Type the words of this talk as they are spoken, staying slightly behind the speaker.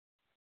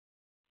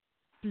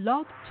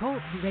Blog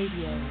Talk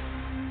Radio.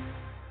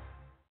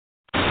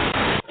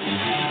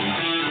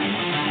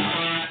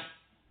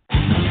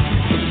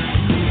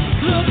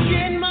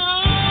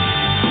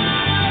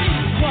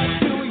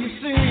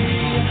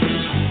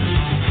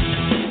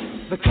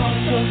 The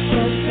cost of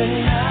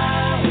personality.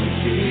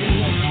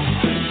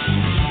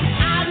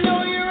 I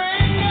know your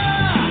anger,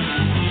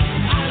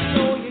 I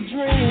know your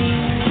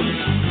dreams.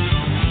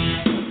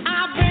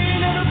 I've been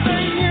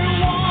everything you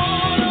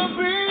wanna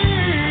be.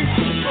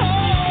 Oh,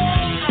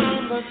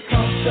 I'm the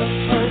cost of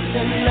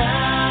personality.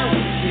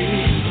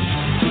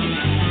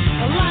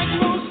 Like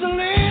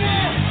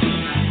Mussolini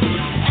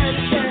and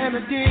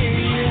Kennedy.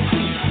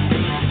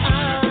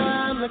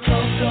 I'm the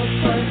cost of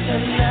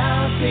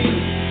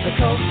personality. The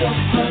coast of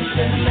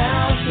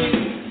personality,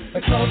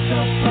 the coast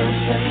of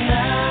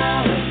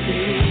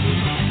personality.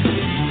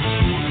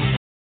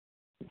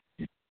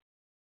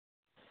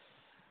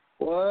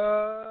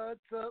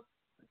 What's up,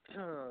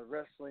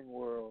 wrestling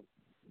world?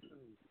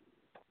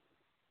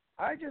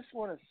 I just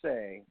want to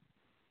say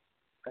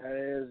that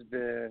it has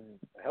been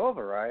a hell of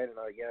a ride, and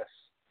I guess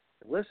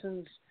it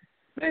listens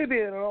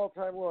maybe at an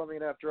all-time low. I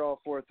mean, after all,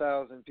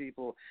 4,000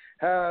 people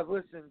have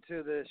listened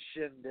to this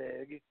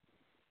shindig.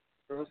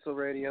 Russell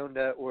Radio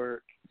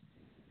Network,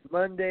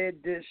 Monday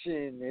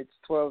edition. It's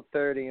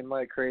 12:30, and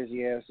my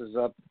crazy ass is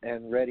up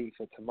and ready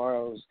for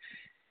tomorrow's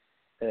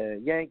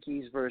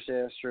Yankees versus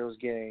Astros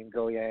game.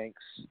 Go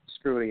Yanks!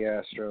 Screw the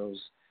Astros.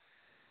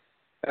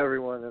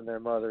 Everyone and their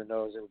mother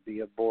knows it would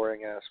be a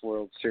boring ass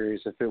World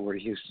Series if it were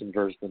Houston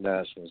versus the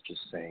Nationals.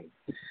 Just saying.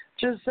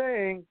 Just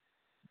saying.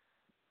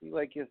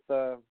 Like if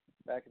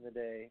back in the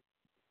day,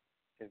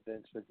 if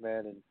Vince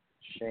McMahon and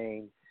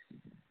Shane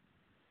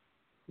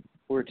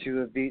were to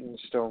have beaten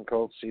Stone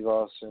Cold Steve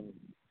Austin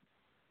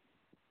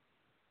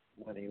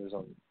when he was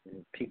on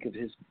the peak of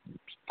his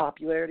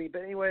popularity.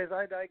 But anyways,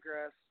 I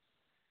digress.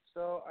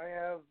 So I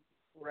have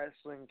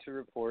wrestling to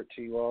report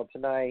to you all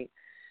tonight.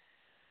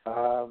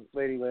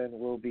 Lady Lynn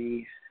will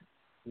be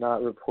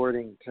not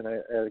reporting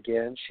tonight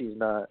again. She's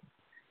not.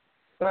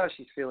 Well,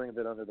 she's feeling a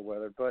bit under the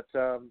weather. But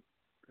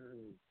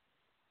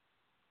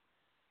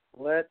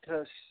let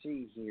us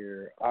see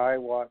here. I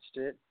watched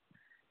it.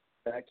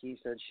 Becky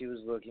said she was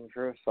looking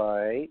for a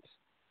fight.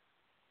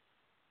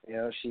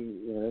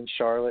 And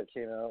Charlotte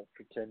came out,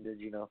 pretended,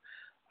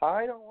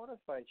 I don't want to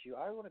fight you.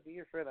 I want to be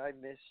your friend. I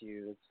miss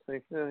you. It's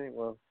like,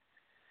 well,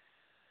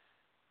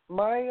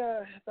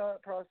 my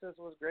thought process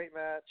was great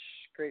match,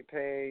 great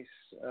pace,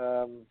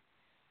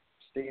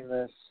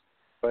 seamless,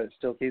 but it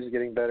still keeps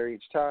getting better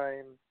each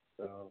time.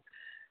 So,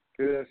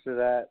 kudos to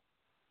that.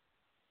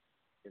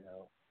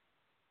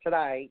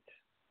 Tonight,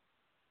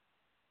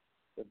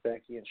 with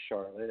Becky and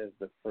Charlotte as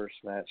the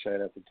first match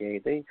right out the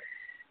gate. They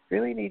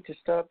really need to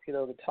stop,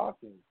 the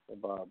talking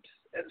about.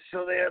 And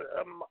so they had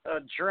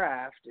a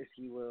draft, if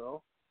you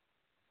will.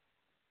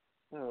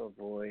 Oh,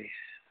 boy.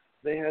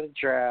 They had a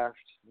draft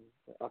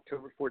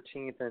October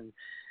 14th in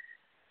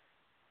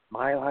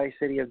Mile High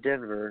City of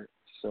Denver.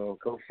 So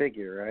go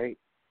figure, right?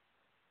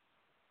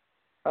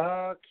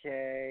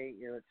 Okay.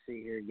 Let's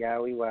see here.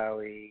 Yowie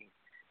Wowie.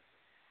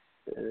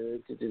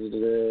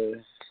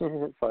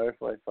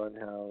 Firefly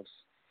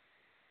Funhouse.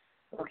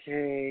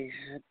 Okay,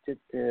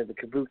 the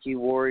Kabuki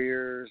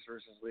Warriors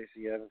versus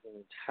Lacey Evans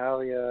and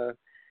Natalia.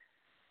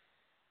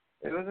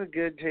 It was a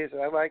good pace.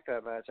 I liked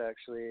that match,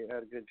 actually. It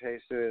had a good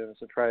pace to it, and a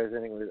surprise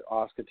ending with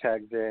Asuka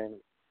tagged in.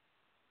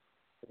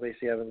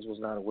 Lacey Evans was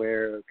not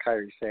aware of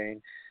Kairi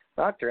Sane.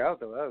 Knocked her out,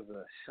 though. That was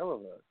a hell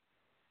of a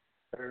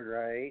third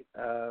right.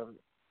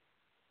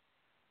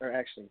 Or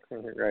actually,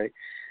 right.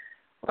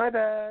 My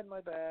bad.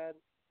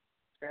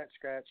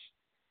 Scratch.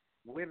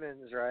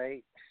 Women's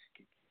right.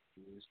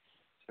 Confused.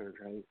 Third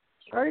right.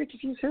 Sorry to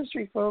confuse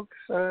history, folks.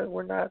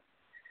 We're not,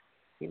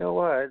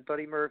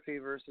 Buddy Murphy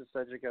versus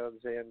Cedric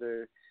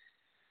Alexander.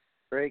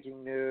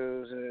 Breaking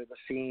news, The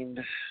Fiend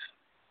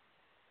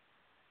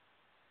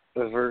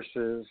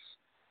versus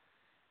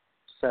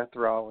Seth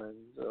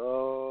Rollins.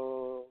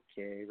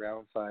 Okay,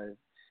 round 5.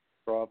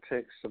 Raw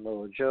picks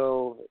Samoa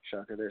Joe.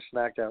 Shocker there.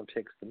 SmackDown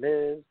picks The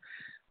Miz.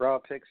 Raw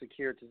picks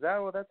Akira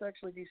Tozawa. That's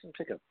actually a decent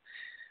pickup.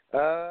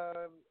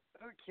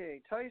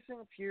 Okay,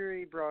 Tyson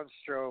Fury, Braun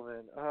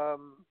Strowman.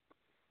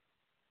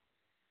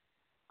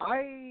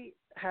 I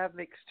have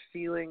mixed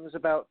feelings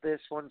about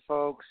this one,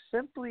 folks,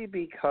 simply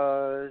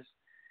because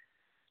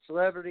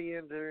celebrity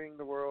entering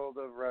the world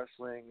of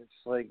wrestling,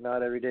 it's like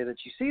not every day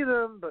that you see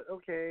them, but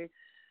okay.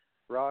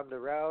 Ronda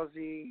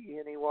Rousey,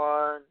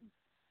 anyone?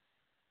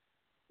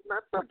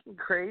 Not fucking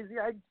crazy.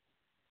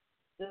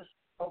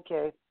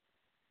 Okay.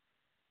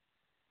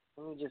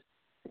 Let me just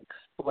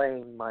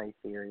explain my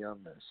theory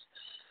on this.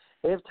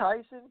 If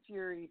Tyson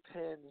Fury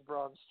pins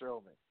Braun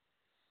Strowman,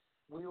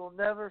 we will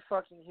never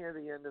fucking hear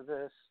the end of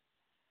this.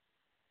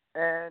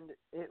 And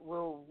it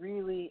will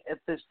really, at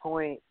this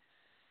point,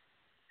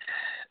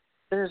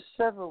 there's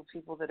several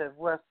people that have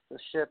left the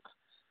ship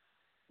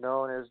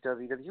known as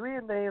WWE,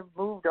 and they have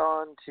moved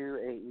on to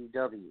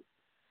AEW.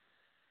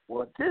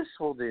 What this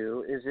will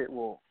do is it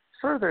will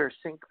further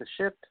sink the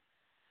ship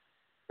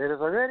that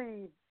is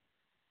already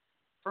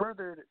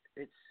furthered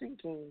its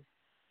sinking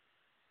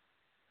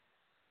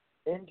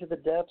into the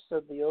depths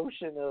of the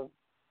ocean of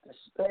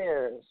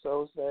despair.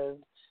 So says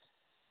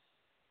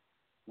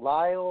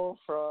Lyle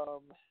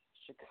from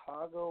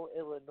Chicago,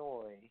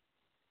 Illinois.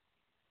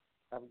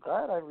 I'm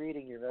glad I'm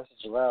reading your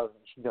message aloud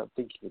and you don't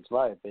think it's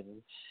my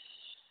opinion.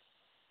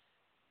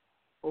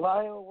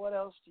 Lyle, what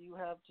else do you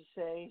have to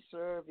say,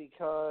 sir?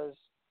 Because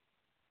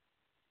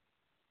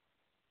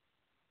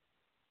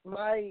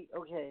I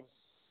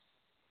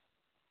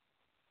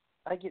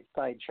get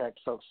sidetracked,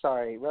 folks.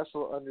 Sorry.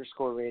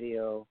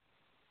 Wrestle_radio.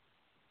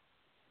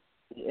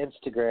 The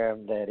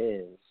Instagram, that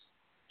is.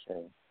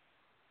 Okay.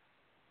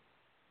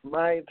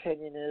 My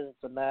opinion is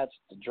the match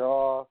to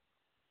draw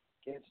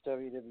gets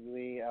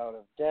WWE out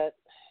of debt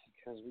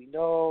because we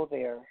know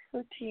they are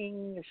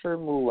hurting for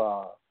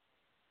moolah.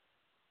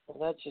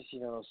 And that's just,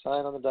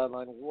 sign on the dotted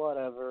line,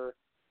 whatever.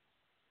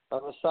 A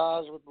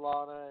massage with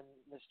Lana and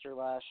Mr.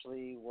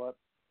 Lashley, who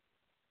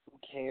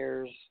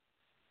cares?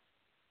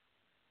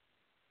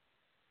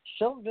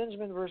 Shelton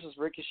Benjamin versus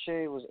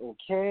Ricochet was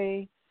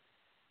okay.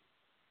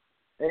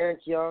 Eric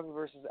Young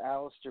versus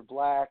Aleister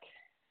Black.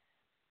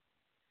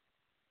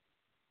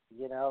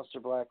 Again,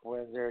 Aleister Black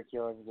wins. Eric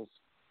Young just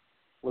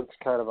looks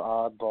kind of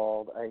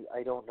oddball.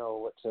 I don't know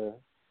what to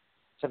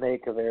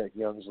make of Eric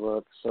Young's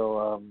look.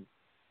 So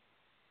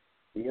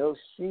the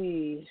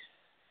OC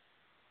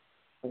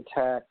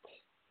attacked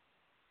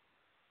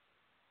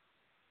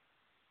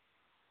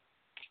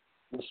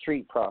the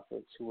Street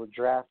Profits, who were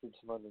drafted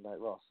to Monday Night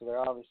Raw. So they're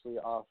obviously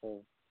off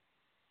of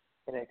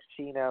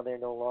NXT now. They're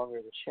no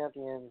longer the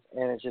champions,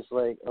 and it's just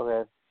like,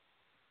 okay,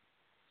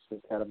 this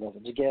is kind of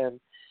message again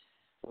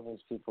from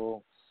these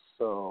people.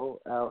 So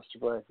Aleister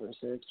Black versus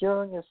Eric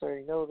Young. Yes, I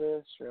already know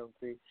this. Round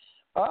 3.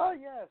 Oh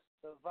yes,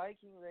 the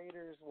Viking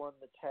Raiders won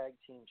the tag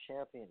team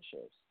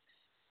championships.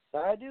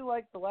 Now, I do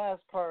like the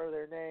last part of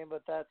their name,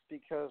 but that's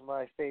because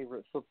my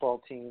favorite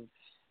football team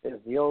is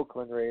the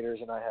Oakland Raiders,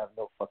 and I have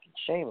no fucking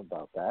shame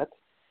about that.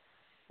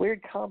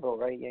 Weird combo,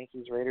 right?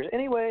 Yankees, Raiders.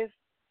 Anyways,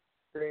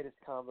 greatest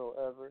combo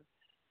ever.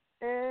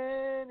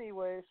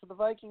 Anyways, for the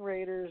Viking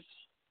Raiders,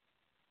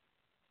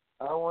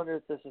 I wonder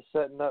if this is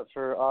setting up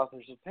for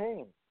Authors of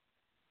Pain.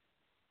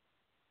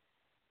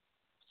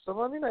 So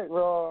Monday Night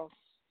Raw,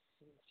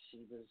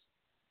 Jesus,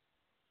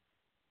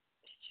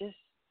 just,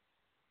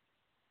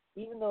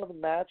 even though the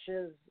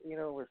matches,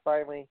 were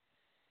finally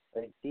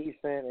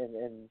decent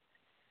and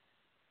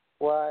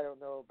well, I don't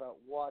know about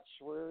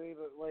watch-worthy,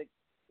 but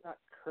not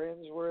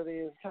cringe-worthy.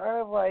 It's kind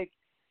of like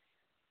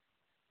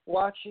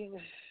watching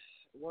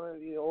one of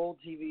the old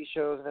TV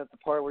shows and at the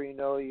part where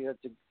you have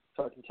to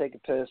fucking take a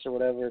piss or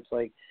whatever. It's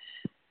like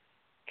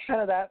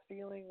kind of that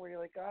feeling where you're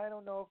like, I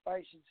don't know if I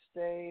should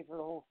stay for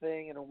the whole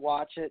thing and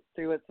watch it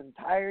through its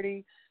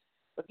entirety.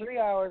 For 3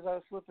 hours, I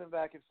was flipping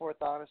back and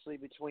forth, honestly,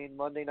 between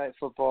Monday Night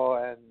Football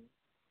and,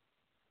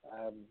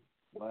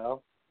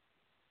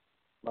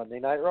 Monday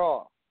Night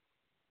Raw.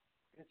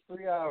 It's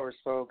 3 hours,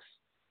 folks.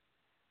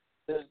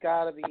 There's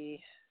got to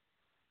be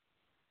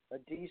a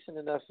decent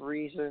enough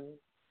reason.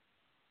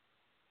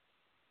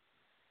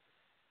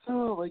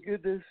 Oh, my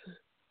goodness.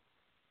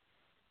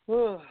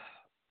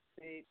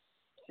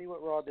 See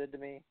what Raw did to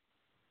me?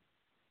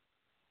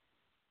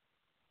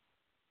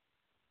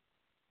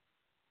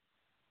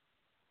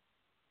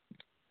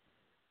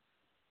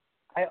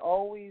 I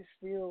always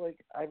feel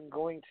like I'm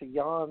going to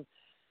yawn,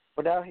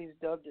 but now he's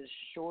dubbed as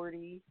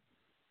Shorty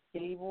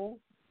Gable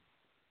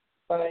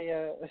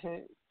by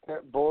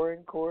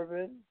Baron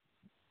Corbin.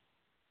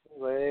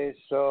 Anyway,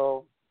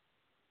 so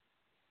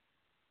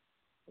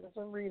as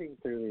I'm reading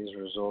through these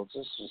results,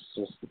 this is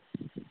just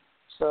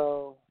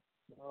so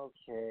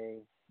okay.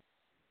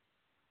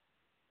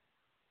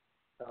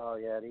 Oh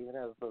yeah, it even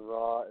has the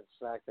Raw and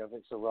SmackDown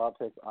picks. So Raw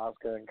picks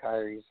Asuka and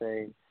Kyrie,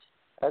 saying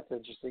that's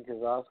interesting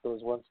because Asuka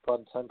was once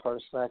upon a time part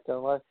of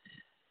SmackDown Live.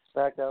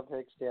 SmackDown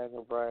picks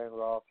Daniel Bryan,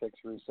 Raw picks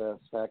Rusev,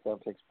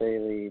 SmackDown picks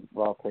Bayley,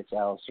 Raw picks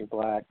Aleister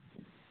Black.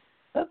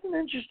 That's an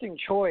interesting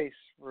choice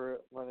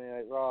for Monday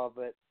Night Raw,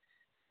 but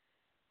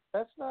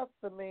that's not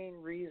the main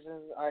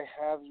reason I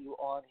have you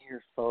on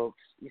here,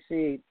 folks. You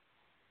see,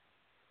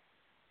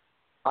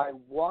 I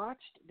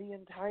watched the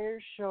entire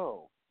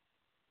show.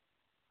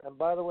 And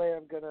by the way,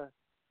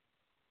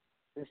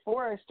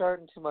 before I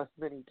start into my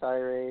mini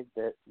tirade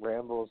that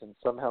rambles and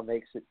somehow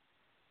makes it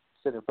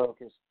center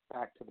focus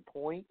back to the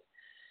point,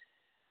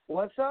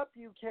 what's up,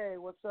 UK?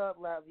 What's up,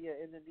 Latvia,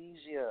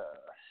 Indonesia,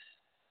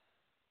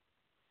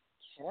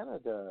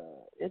 Canada,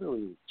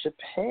 Italy,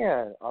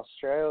 Japan,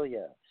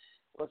 Australia?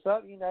 What's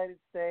up, United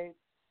States?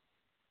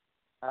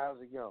 How's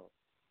it going?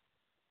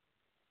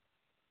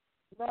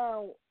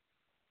 Now,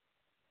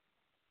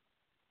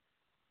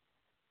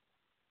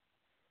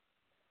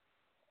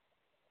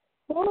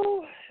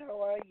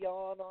 how I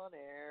yawn on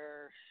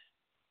air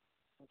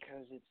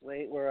because it's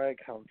late where I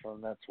come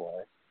from, that's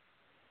why.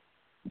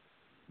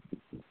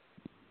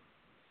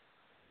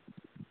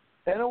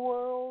 In a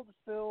world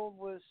filled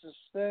with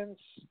suspense,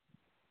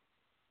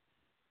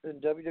 in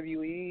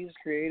WWE's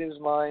creatives'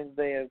 minds,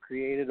 they have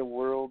created a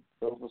world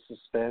filled with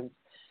suspense.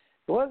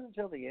 It wasn't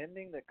until the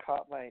ending that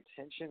caught my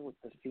attention with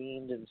The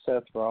Fiend and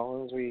Seth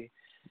Rollins. We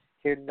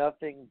hear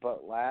nothing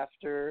but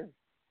laughter.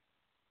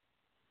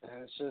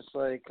 And it's just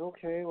like,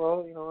 okay,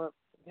 well, you know what?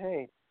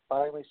 Hey,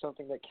 finally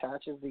something that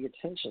catches the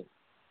attention.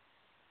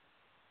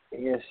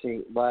 Yes,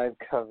 see, live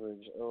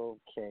coverage.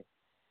 Okay.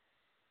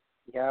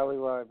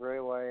 Gallery Bray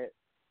Wyatt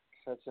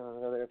sets in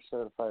another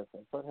episode of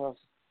Firefly Funhouse.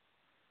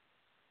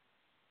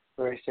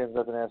 Bray stands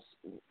up and asks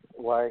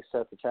why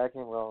Seth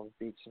attacking him. Rollins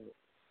beats him.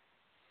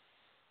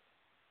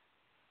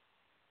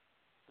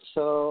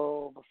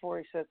 So, before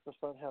he sets the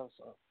funhouse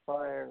on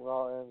fire,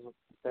 Raw ends with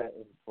the set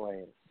in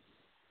flames.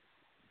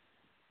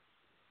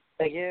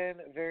 Again,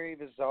 very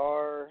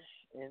bizarre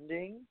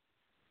ending.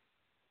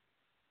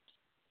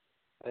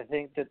 I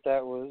think that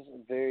was a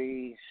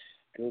very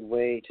good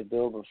way to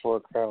build before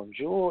Crown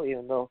Jewel,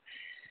 even though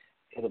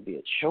it'll be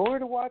a chore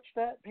to watch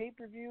that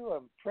pay-per-view.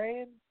 I'm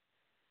praying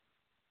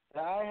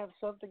that I have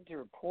something to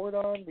report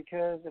on,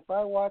 because if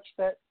I watch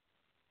that,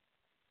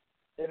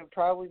 it'll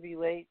probably be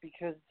late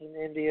because it's in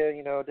India,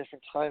 you know,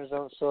 different time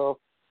zone. So,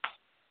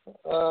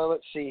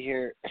 let's see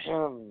here.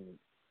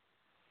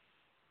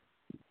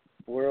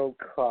 World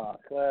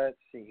Clock. Let's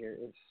see here.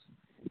 It's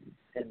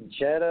in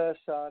Jeddah,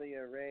 Saudi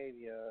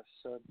Arabia.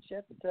 So,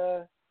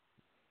 Jeddah.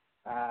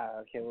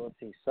 Okay, well, let's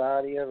see.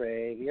 Saudi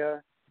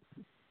Arabia.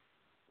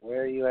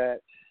 Where are you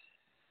at?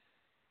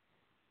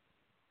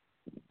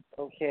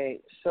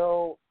 Okay,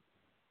 so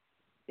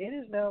it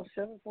is now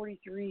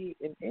 7:43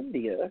 in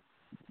India.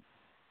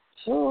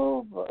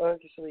 So,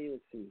 let's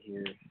see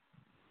here.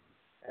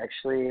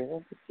 Actually,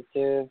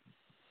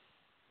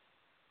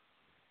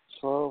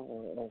 12,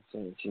 let's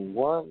see,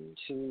 1,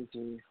 2,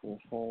 3, 4,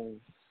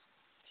 5.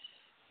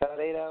 About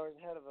 8 hours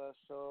ahead of us,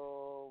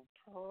 so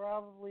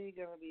probably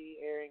going to be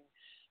airing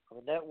on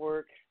the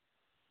network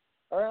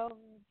around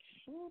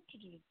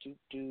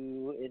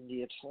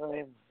India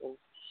time,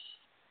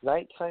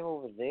 nighttime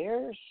over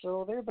there,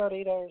 so they're about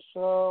 8 hours,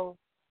 so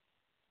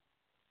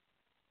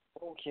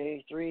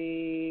okay,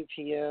 3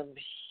 p.m.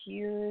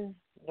 here.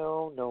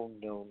 No.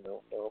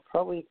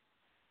 Probably,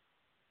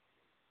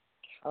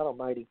 God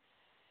almighty,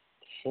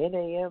 10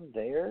 a.m.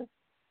 there.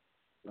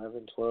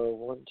 11, 12,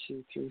 1,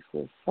 2, 3,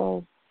 4,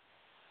 5.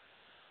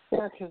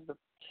 Yeah, because the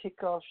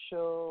kickoff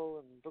show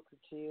and Booker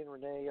T and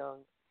Renee Young,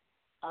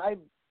 I'm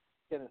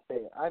going to say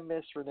it. I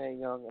miss Renee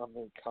Young on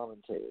the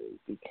commentary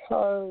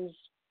because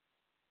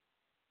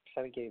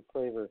kind of gave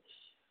flavor.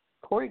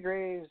 Corey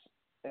Graves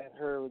and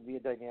her would be a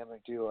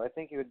dynamic duo. I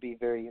think it would be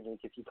very unique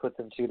if you put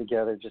them two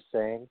together, just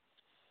saying.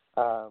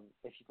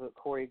 If you put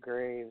Corey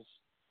Graves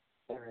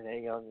and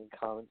Renee Young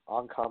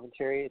on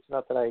commentary, it's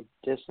not that I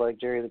dislike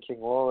Jerry the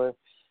King Lawler.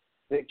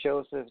 Vic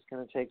Joseph is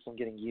going to take some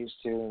getting used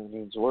to and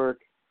needs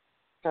work.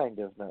 Kind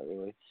of, not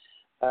really.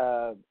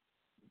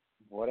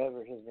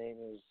 Whatever his name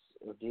is,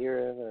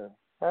 Odiran, or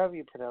however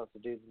you pronounce the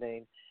dude's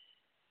name.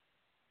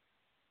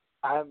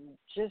 I'm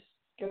just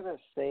going to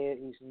say it.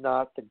 He's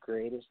not the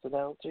greatest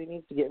announcer. He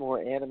needs to get more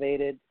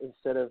animated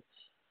instead of,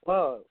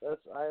 well,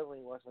 I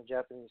only watch my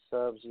Japanese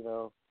subs, you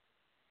know,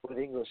 with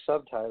English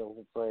subtitles.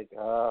 It's like,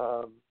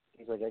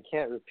 he's like, I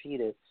can't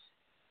repeat it.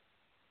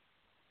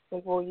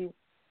 Like, well,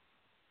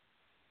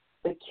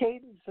 the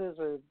cadences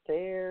are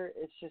there.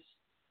 It's just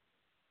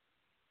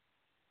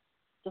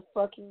the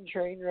fucking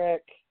train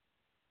wreck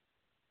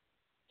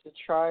to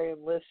try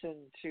and listen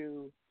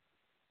to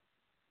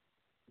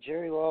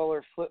Jerry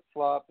Lawler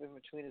flip-flop in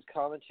between his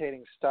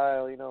commentating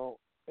style. You know,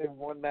 in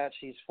one match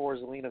he's for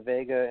Zelina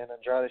Vega and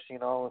Andrade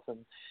Cien Almas,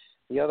 and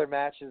the other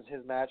matches,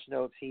 his match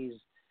notes, he's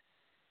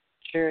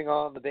cheering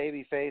on the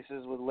baby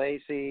faces with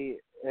Lacey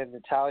and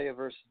Natalia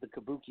versus the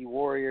Kabuki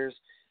Warriors.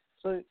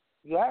 So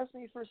you asked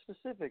me for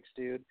specifics,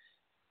 dude.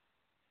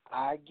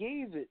 I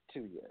gave it to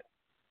you.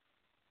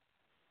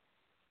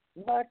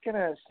 I'm not going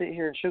to sit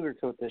here and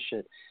sugarcoat this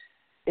shit.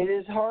 It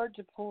is hard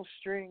to pull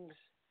strings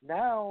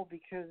now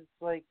because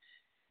it's like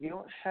you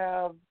don't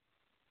have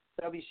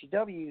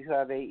WCW, you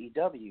have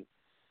AEW.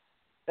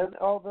 And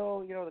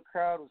although, you know, the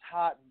crowd was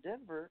hot in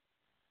Denver,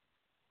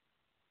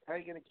 how are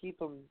you going to keep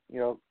them, you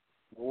know,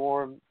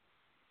 warm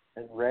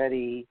and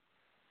ready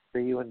for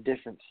you in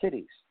different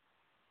cities?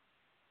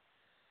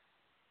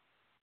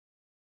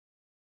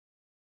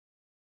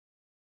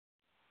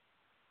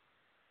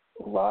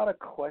 A lot of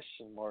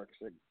question marks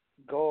that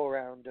go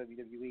around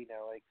WWE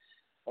now. Like,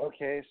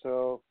 okay,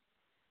 so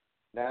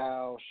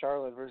now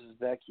Charlotte versus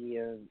Becky,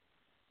 and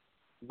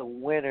the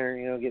winner,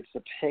 you know, gets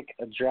to pick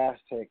a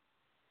draft pick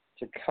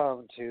to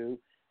come to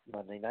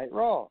Monday Night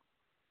Raw.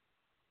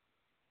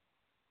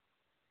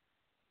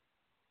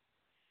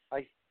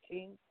 I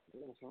think,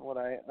 from what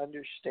I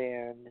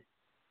understand,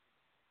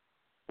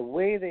 the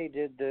way they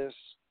did this,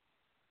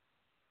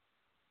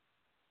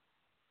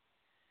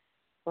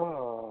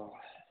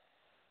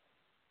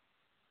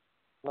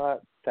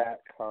 not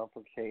that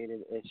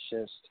complicated. It's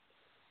just,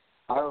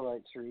 I would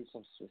like to read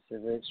some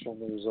specifics from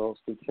the results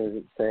because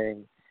it's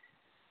saying,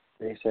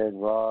 they said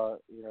Raw,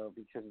 you know,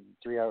 because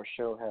the 3-hour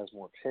show has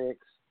more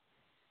picks.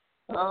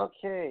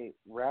 Okay,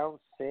 round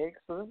 6.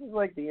 So this is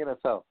like the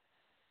NFL.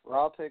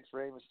 Raw picks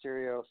Rey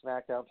Mysterio.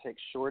 SmackDown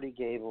picks Shorty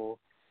Gable.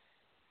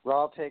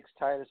 Raw picks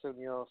Titus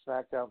O'Neil.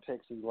 SmackDown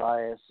picks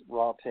Elias.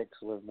 Raw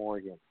picks Liv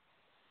Morgan.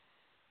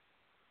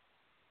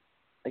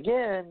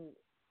 Again,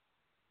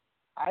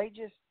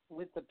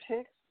 with the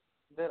picks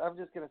that I'm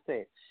just going to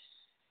say,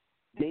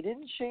 they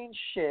didn't change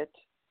shit.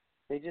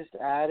 They just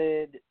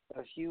added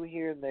a few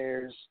here and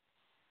there's.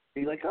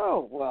 Be like,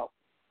 oh, well,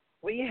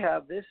 we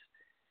have this,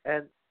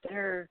 and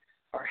there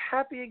are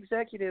happy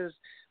executives,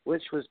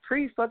 which was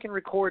pre-fucking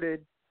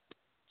recorded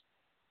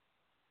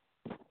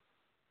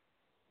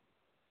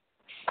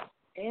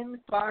in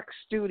Fox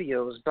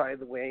Studios, by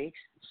the way.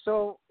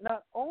 So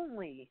not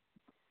only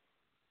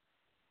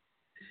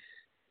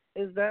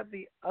is that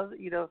the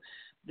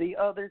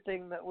other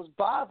thing that was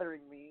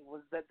bothering me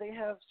was that they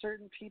have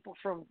certain people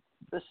from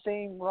the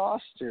same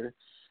roster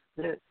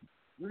that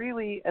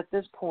really, at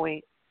this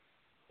point,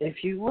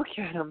 if you look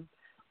at them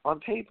on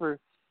paper,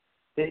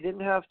 they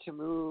didn't have to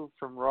move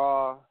from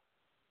Raw.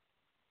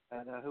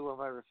 And who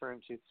am I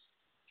referring to?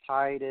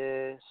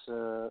 Titus.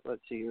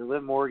 Let's see here.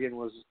 Liv Morgan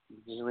was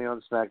usually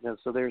on SmackDown,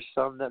 so there's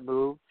some that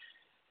moved.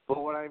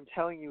 But what I'm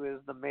telling you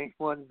is the main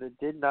ones that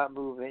did not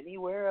move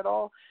anywhere at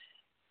all,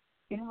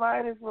 you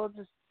might as well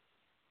just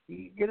 –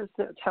 you're going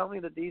to tell me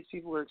that these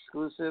people are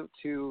exclusive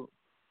to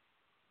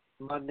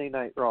Monday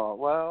Night Raw.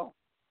 Well,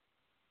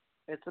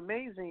 it's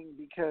amazing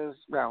because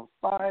round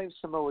 5,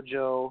 Samoa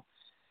Joe.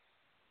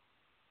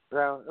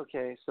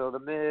 So The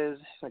Miz,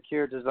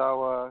 Akira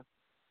Tozawa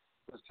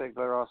was picked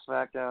by Raw.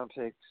 SmackDown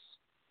picks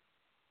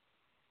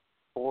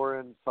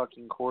Orin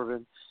fucking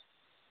Corbin.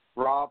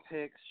 Raw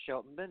picks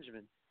Shelton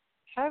Benjamin.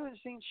 Haven't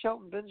seen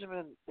Shelton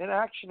Benjamin in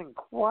action in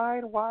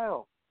quite a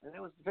while. And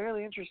it was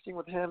fairly interesting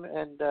with him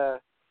and,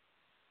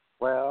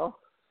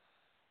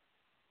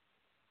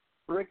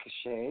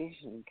 Ricochet.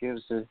 It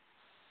gives a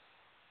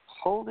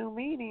whole new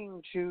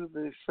meaning to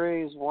the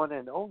phrase one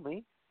and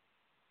only.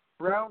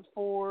 Round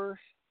 4,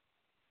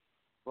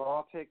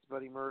 Raw picked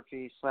Buddy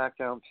Murphy.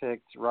 SmackDown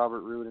picked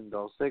Robert Roode and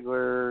Dolph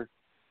Ziggler.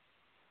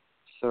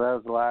 So that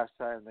was the last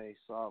time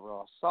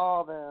Raw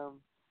saw them.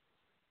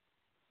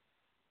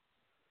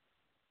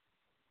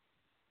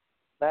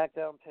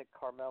 SmackDown picked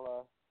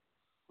Carmella.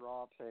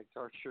 Raw picked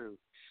R-Truth.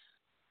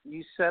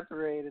 You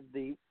separated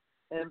the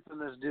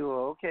infamous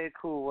duo. Okay,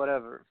 cool,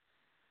 whatever.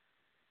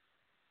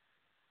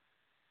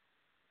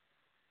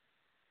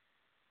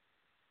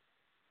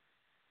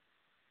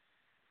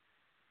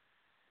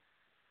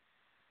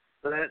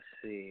 Let's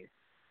see.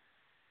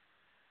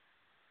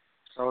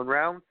 So in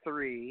round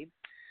 3,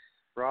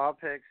 Raw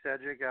picks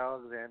Cedric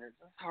Alexander. It's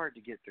hard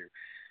to get through.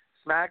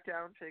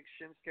 SmackDown picks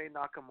Shinsuke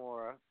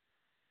Nakamura.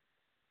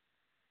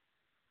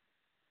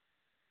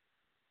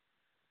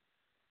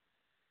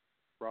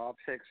 Raw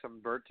picks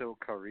Humberto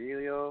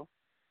Carrillo.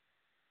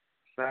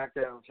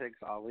 SmackDown picks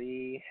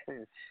Ali.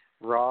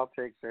 Raw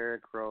picks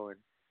Eric Rowan.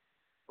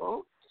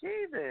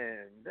 Okay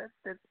then.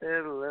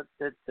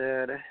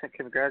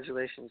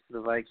 Congratulations to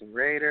the Viking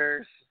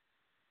Raiders.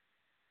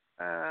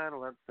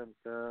 Don't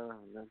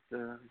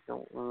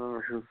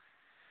remember who.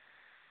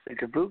 The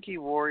Kabuki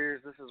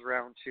Warriors. This is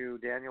round 2.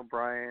 Daniel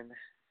Bryan,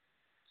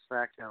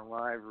 SmackDown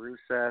Live.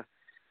 Rusev,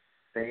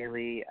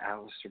 Bayley,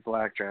 Aleister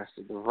Black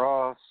drafted the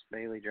Raw.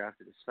 Bayley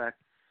drafted the SmackDown.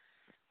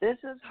 This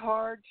is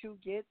hard to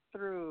get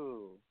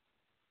through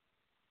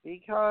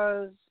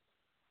because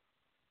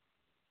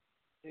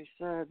they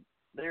said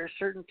there are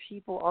certain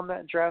people on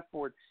that draft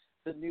board,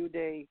 the New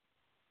Day.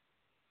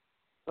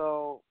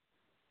 So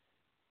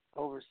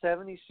over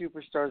 70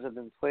 superstars have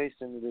been placed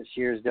into this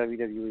year's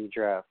WWE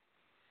draft.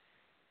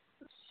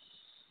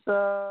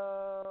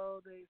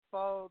 So they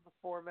followed the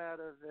format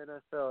of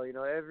NFL. You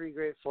know, every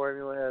great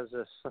formula has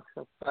this.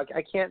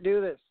 I can't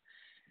do this.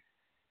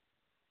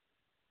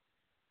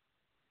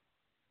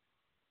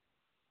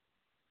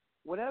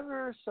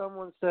 Whenever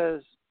someone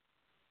says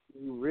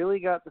you really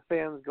got the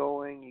fans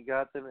going, you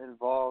got them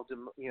involved,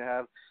 and you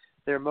have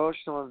their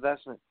emotional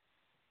investment,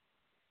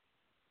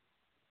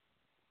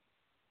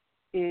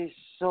 there's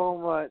so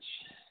much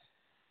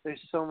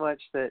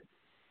that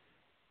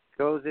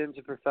goes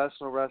into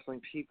professional wrestling.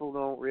 People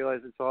don't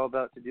realize it's all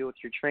about to do with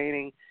your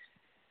training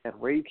and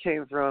where you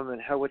came from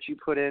and what you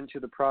put into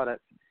the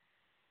product.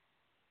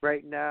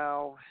 Right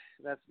now,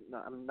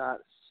 I'm not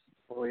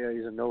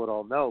he's a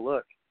know-it-all. No,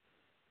 look.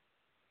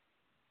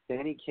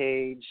 Danny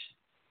Cage,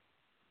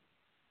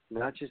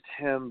 not just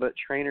him, but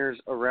trainers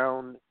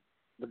around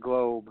the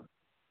globe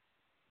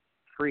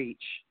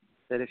preach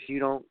that if you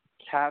don't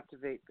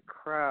captivate the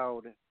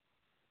crowd,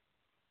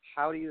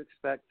 how do you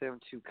expect them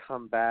to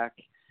come back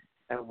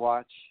and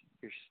watch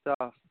your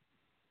stuff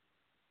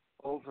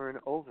over and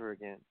over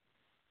again?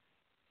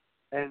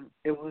 And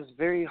it was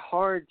very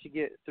hard to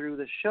get through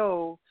the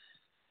show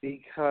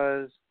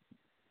because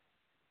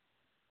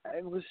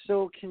it was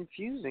so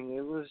confusing.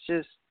 It was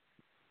just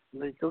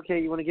like, okay,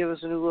 you want to give us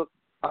a new look?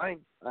 Fine.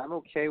 I'm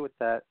okay with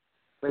that.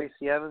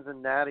 Lacey Evans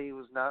and Natty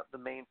was not the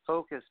main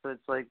focus, but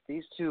it's like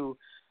these two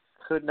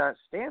could not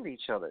stand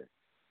each other.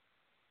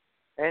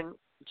 And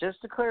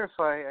just to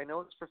clarify, I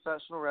know it's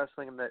professional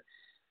wrestling and that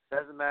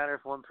Doesn't matter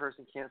if one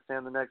person can't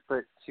stand the next,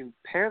 but to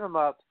pair them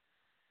up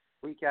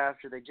week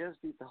after, they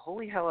just beat the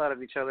holy hell out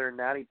of each other, and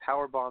Natty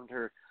powerbombed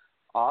her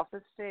off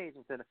the stage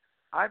and said,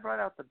 I brought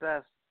out the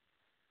best.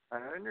 I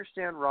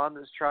understand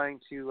Ronda's trying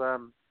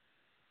to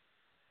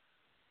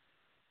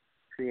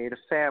create a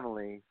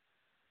family.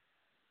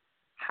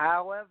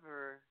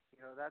 However,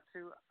 that's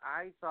who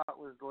I thought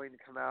was going to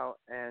come out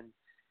and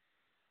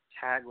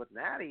tag with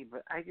Natty,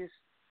 but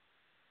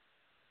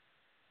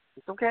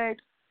it's okay.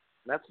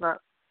 That's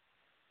not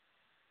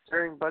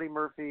during Buddy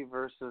Murphy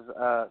versus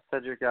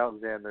Cedric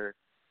Alexander.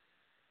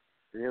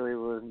 Really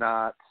was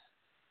not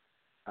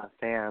a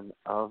fan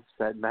of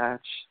said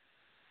match.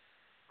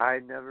 I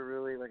never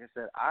really, like I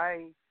said,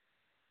 I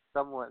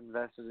somewhat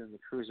invested in the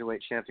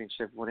Cruiserweight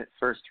Championship when it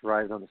first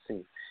arrived on the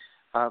scene.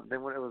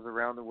 Then when it was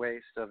around the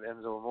waist of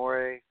Enzo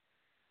Amore,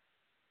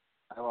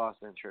 I lost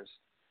interest.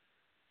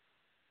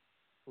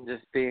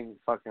 Just being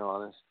fucking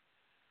honest.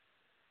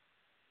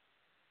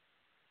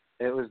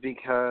 It was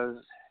because,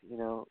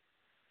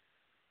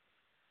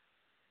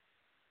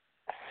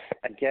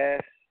 I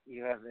guess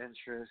you have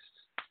interest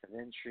and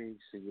intrigue,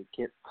 so you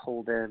get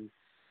pulled in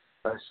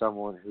by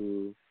someone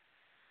who,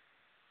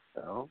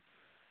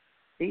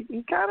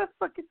 he kind of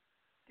fucking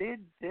did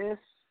this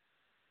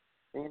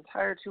the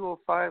entire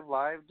 205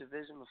 Live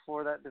division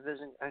before that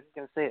division. I'm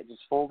going to say it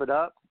just folded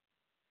up.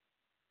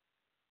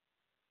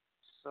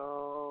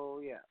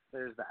 So, yeah,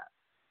 there's that.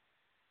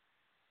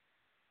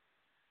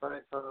 All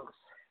right, folks.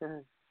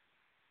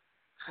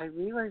 I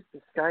realize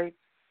the Skype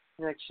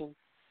connection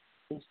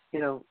is,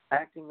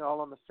 acting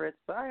all on the fritz,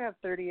 but I have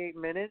 38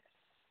 minutes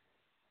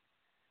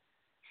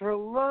for a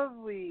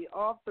lovely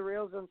Off the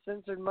Rails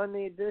Uncensored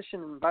Monday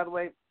edition. By the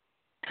way,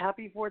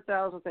 happy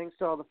 4,000. Thanks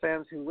to all the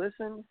fans who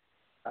listened.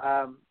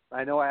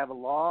 I know I have a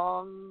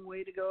long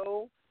way to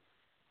go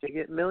to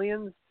get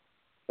millions,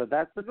 but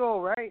that's the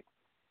goal, right?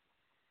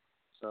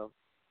 So,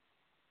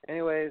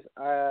 anyways,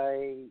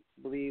 I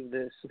believe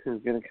this is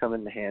going to come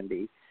in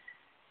handy.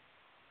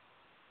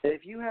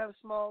 If you have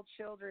small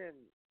children,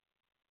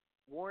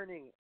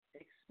 warning,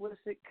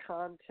 explicit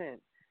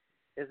content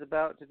is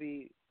about to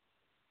be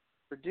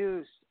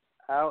produced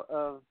out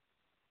of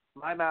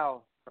my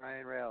mouth,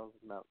 Brian Rails'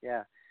 mouth,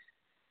 yeah.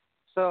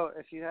 So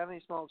if you have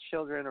any small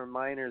children or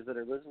minors that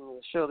are listening to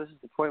the show, this is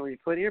the point where you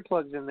put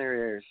earplugs in their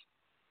ears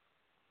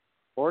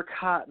or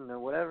cotton or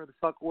whatever the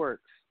fuck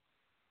works,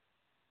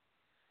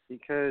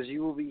 because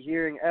you will be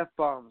hearing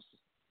F-bombs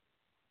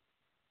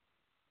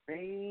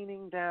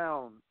raining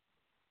down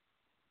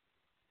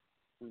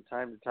from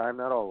time to time,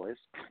 not always.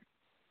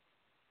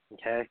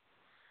 Okay?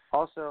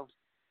 Also,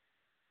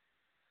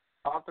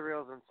 Off the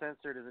Rails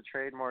Uncensored is a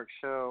trademark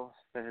show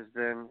that has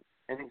been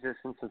in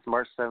existence since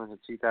March 7th of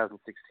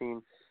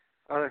 2016.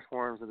 Other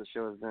forms of the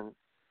show have been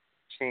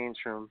changed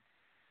from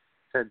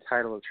said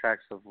title of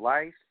Tracks of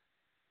Life.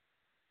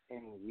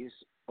 Any use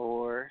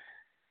or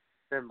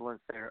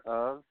semblance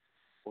thereof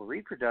or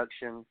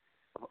reproduction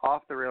of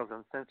Off the Rails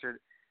Uncensored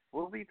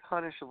will be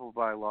punishable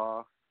by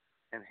law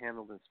and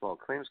handled in small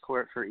claims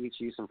court. For each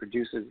use and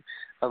produces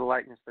of the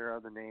likeness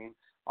thereof, the name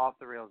Off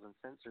the Rails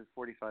Uncensored,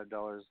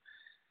 $45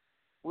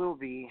 will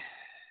be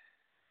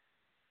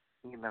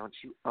the amount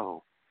you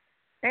owe.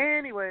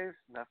 Anyways,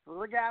 enough of the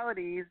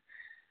legalities.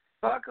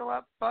 Buckle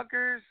up,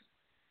 fuckers.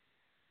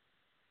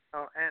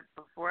 Oh, and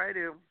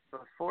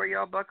before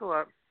y'all buckle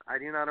up, I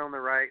do not own the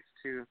rights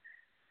to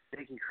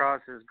Nikki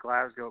Cross's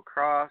Glasgow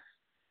Cross,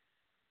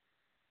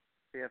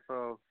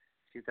 CFO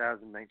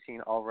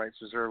 2019, all rights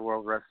reserved,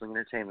 World Wrestling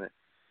Entertainment.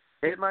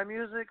 Hit my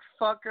music,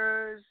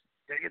 fuckers.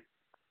 Dig it.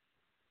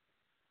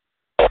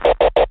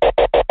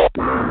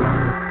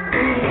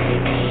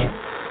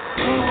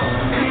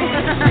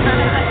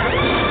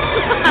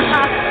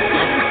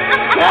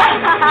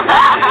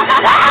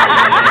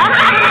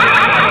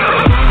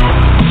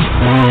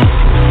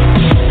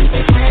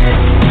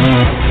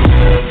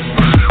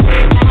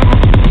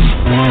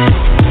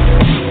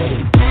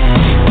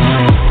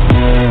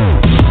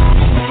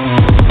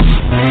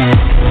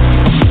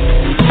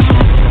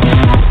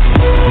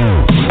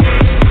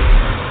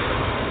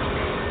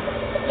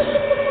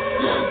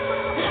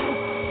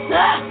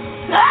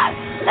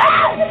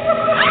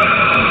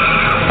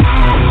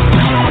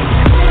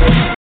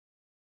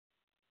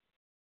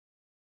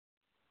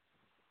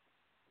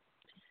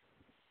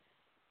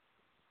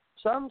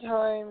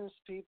 Sometimes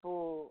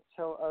people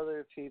tell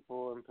other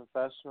people in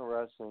professional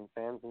wrestling,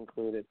 fans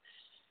included,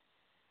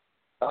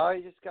 oh,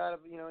 you just gotta,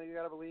 you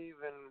gotta believe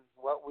in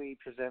what we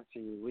present to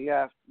you. You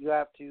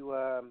have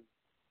to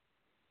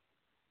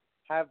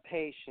have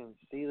patience,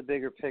 see the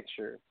bigger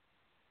picture.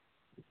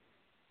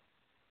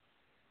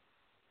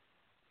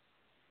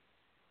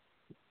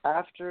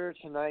 After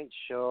tonight's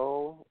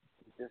show,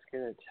 I'm just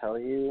gonna tell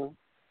you,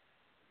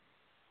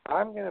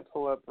 I'm gonna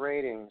pull up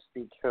ratings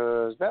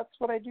because that's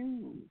what I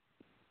do.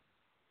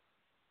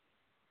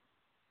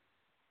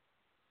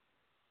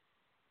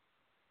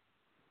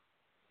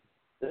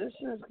 This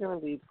is going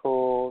to be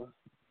pulled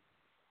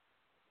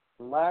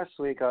from last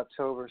week,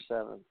 October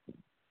 7th.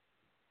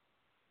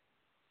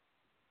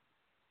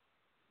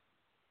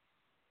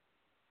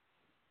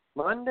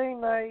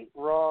 Monday's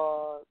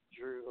Raw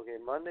drew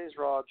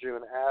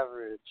an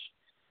average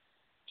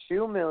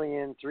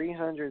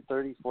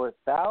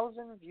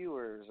 2,334,000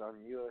 viewers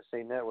on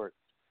USA Network,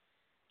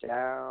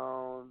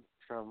 down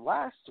from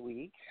last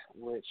week,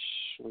 which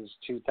was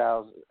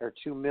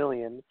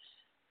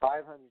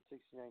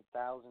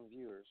 2,569,000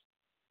 viewers.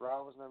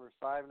 Raw was number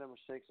 5, number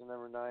 6, and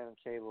number 9 on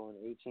cable,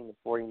 and 18 to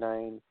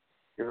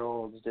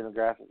 49-year-olds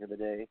demographic of the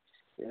day.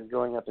 It is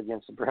going up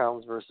against the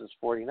Browns versus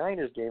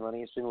 49ers game on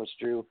ESPN, which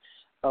drew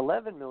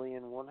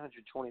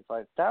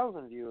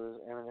 11,125,000 viewers,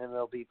 and an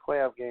MLB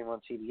playoff game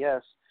on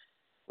TBS,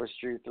 which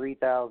drew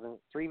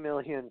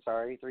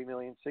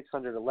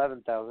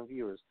 3,611,000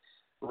 viewers.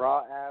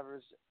 Raw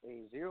averaged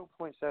a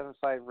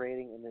 0.75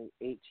 rating in the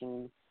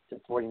 18 to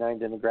 49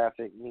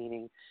 demographic,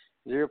 meaning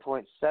 0.75%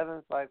 of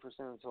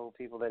the total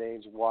people that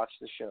age watched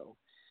the show,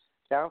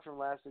 down from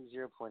last week's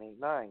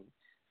 0.89.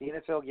 The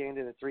NFL gained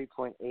it a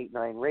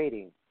 3.89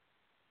 rating.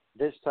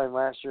 This time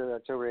last year,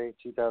 October 8,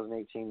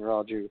 2018,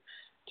 Raw drew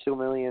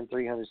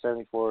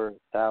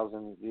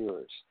 2,374,000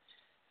 viewers.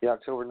 The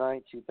October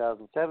 9,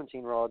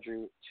 2017 Raw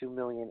drew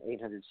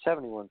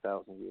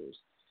 2,871,000 viewers.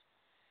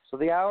 So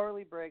the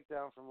hourly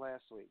breakdown from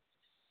last week: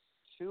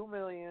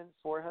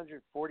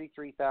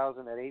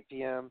 2,443,000 at 8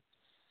 p.m.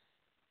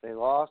 They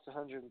lost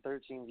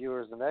 113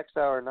 viewers the next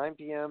hour, 9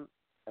 p.m.,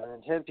 and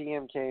then 10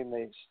 p.m. came.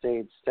 They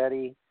stayed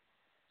steady.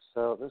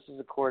 So this is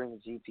according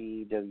to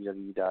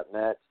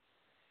GPWW.net.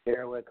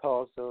 Airwick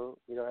also,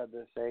 we don't have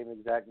the same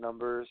exact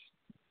numbers.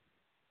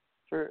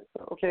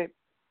 Okay,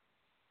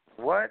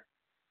 what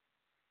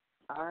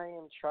I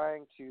am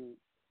trying to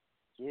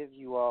give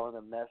you all in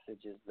a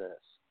message is this.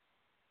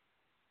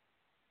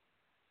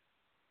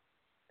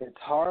 It's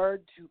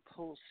hard to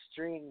pull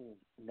string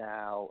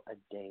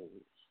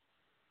nowadays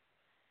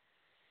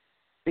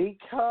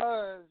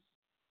because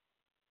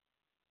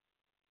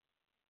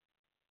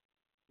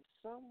in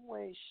some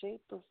way,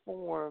 shape, or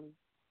form,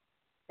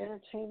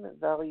 entertainment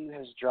value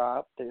has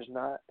dropped. There's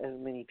not as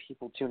many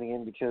people tuning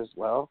in because,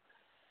 well,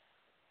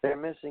 they're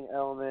missing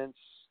elements.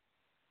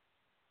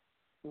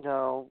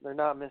 No, they're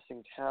not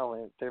missing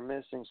talent. They're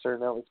missing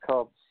certain elements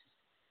called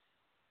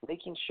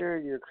making sure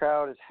your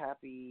crowd is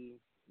happy,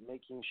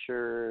 making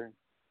sure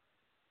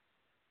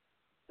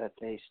that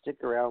they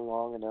stick around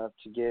long enough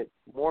to get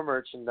more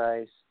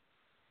merchandise,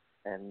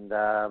 and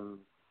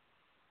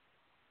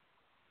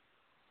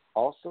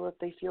also that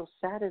they feel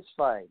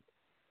satisfied.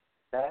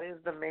 That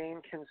is the main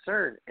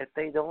concern. If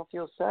they don't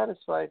feel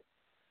satisfied,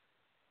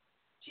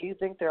 do you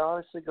think they're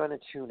honestly going to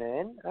tune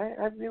in?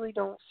 I really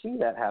don't see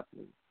that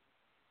happening.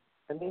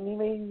 I mean,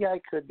 maybe I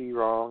could be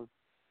wrong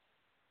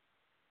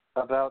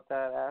about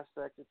that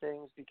aspect of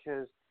things,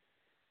 because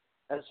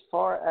as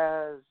far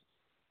as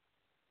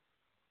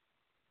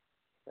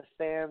the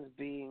fans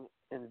being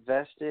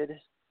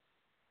invested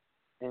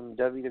in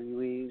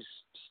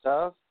WWE's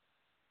stuff,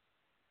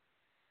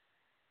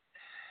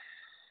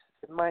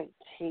 it might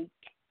take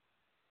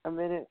a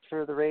minute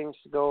for the ratings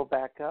to go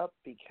back up,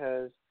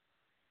 because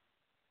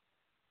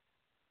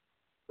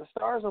the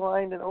stars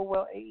aligned and,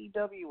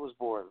 AEW was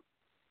born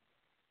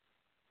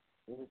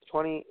in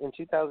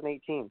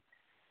 2018.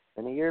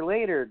 And a year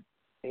later,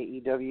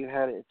 AEW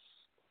had its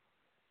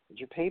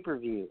major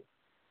pay-per-view,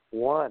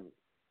 won.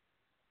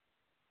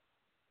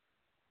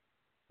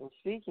 And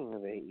speaking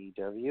of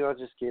AEW, I'll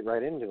just get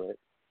right into it.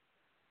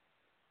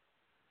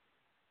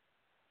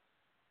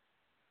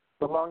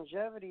 The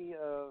longevity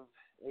of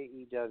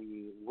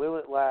AEW, will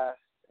it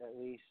last at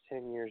least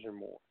 10 years or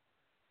more?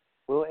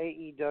 Will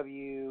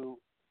AEW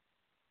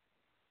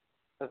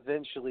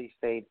eventually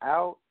fade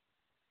out?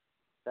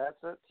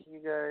 That's up to you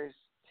guys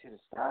to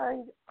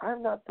decide.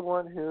 I'm not the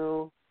one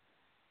who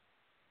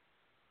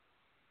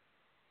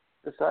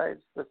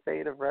decides the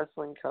fate of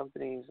wrestling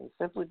companies, and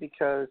simply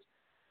because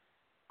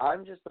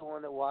I'm just the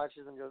one that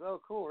watches and goes,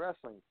 oh, cool,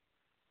 wrestling.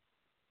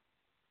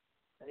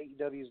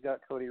 AEW's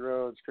got Cody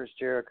Rhodes, Chris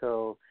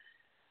Jericho.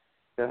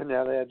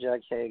 Now they have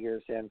Jack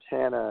Hager,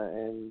 Santana,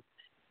 and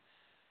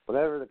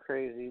whatever the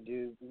crazy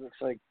dude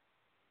looks like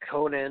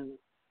Conan.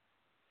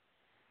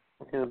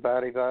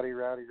 Body, rowdy,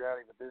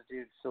 but this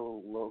dude's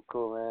so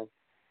local, man.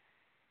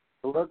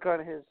 The look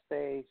on his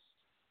face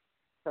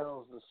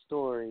tells the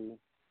story.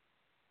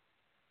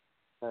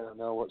 I don't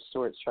know what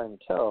story it's trying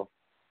to tell.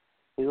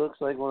 He looks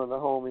like one of the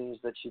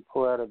homies that you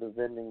pull out of the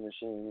vending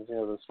machines,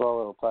 the small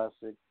little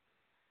plastic.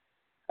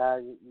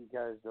 You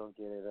guys don't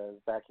get it. It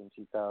was back in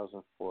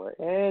 2004.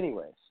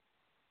 Anyways,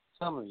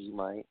 some of you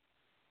might.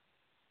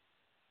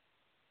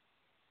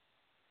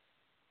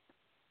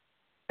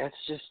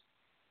 It's just,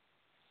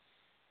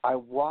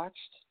 I've watched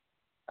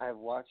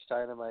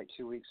Dynamite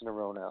 2 weeks in a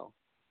row now.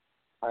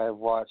 I have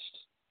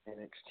watched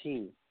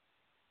NXT.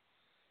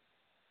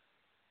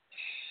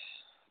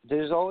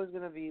 There's always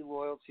going to be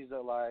loyalties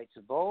that lie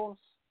to both.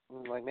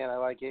 Like, man, I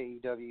like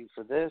AEW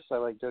for this. I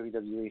like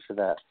WWE for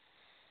that.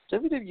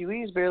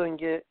 WWE is barely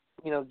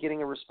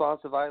getting a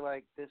response of I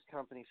like this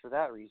company for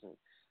that reason.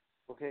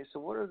 Okay, so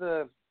what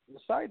are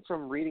aside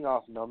from reading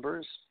off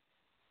numbers,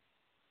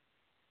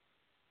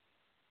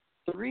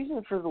 the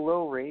reason for the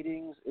low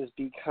ratings is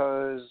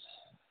because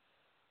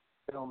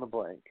fill in the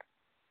blank.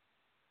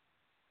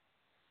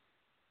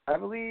 I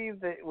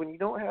believe that when you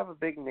don't have a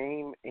big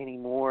name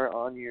anymore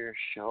on your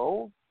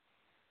show,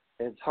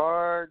 it's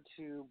hard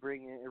to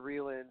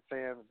reel in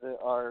fans that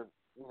are,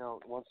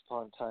 once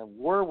upon a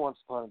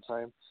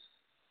time,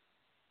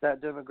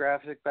 that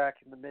demographic back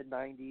in the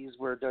mid-'90s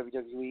where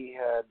WWE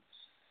had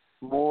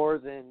more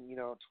than,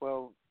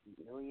 12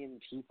 million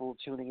people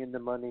tuning into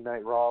Monday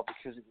Night Raw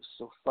because it was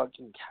so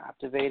fucking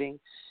captivating.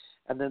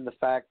 And then the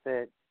fact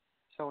that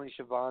Tony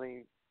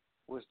Schiavone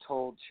was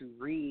told to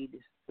read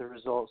the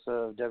results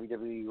of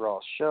WWE Raw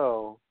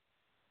show,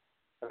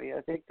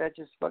 I think that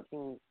just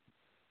fucking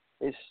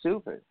is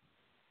stupid.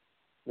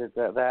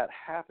 That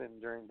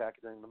happened during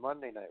the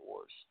Monday Night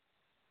Wars.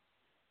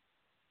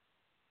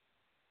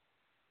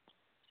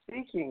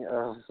 Speaking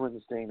of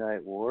Wednesday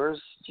Night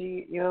Wars,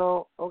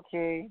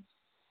 okay.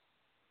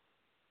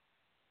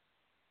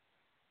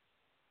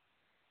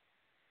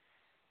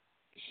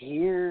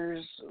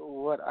 Here's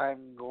what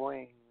I'm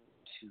going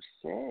to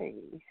say.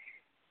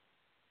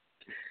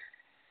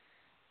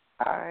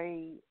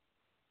 I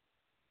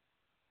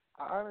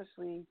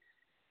honestly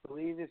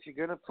believe if you're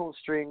going to pull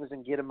strings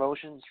and get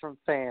emotions from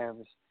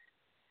fans,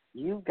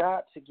 you've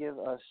got to give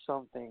us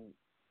something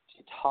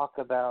to talk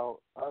about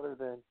other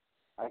than,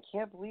 I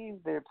can't believe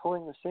they're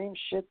pulling the same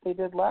shit they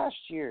did last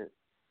year.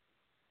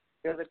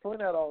 They're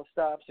pulling out all the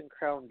stops in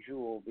Crown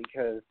Jewel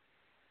because,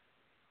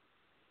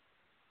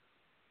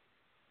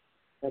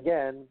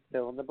 again,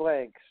 fill in the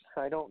blanks.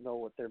 I don't know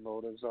what their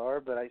motives are,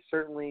 but I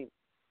certainly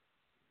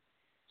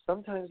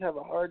sometimes have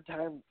a hard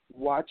time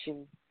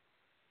watching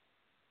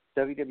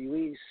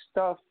WWE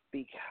stuff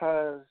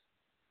because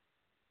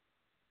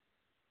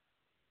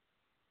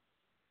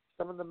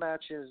some of the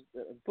matches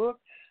that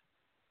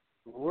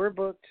were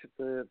booked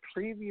the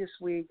previous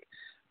week,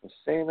 the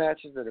same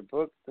matches that are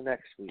booked the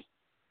next week.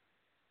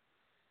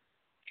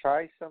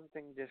 Try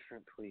something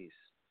different, please.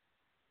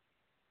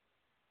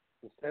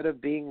 Instead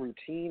of being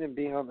routine and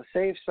being on the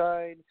safe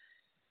side,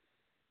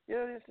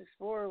 just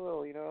explore a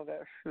little,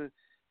 that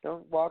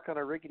don't walk on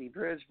a rickety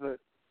bridge, but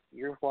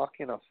you're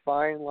walking a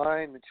fine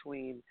line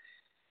between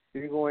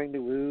you're going to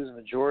lose a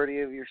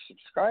majority of your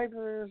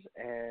subscribers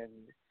and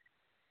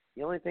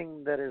the only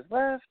thing that is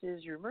left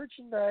is your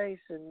merchandise.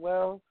 And,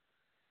 well,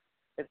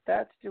 if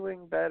that's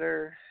doing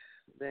better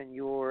than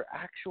your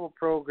actual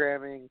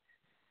programming,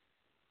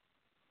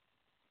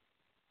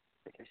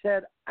 like I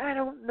said, I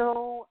don't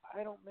know.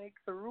 I don't make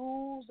the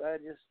rules. I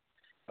just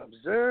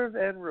observe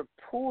and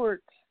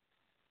report.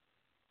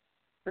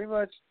 Pretty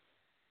much,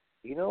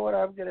 you know what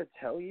I'm going to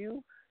tell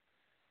you?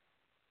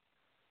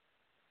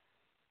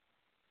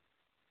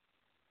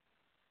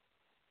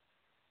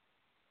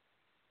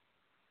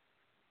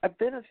 I've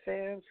been a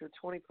fan for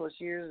 20-plus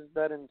years. Does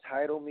that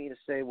entitle me to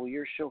say, well,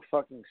 your show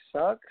fucking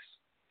sucks?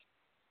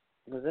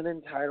 Does it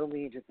entitle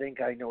me to think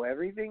I know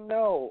everything?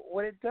 No.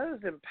 What it does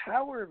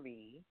empower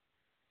me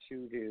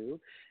to do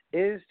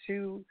is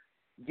to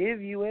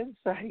give you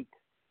insight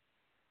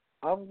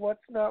on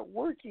what's not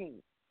working.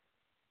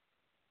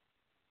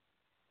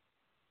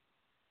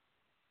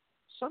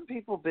 Some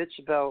people bitch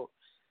about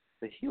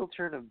the heel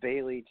turn of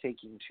Bayley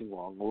taking too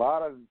long. A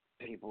lot of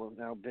people are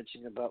now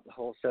bitching about the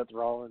whole Seth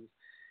Rollins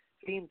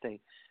theme thing.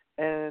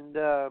 And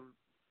at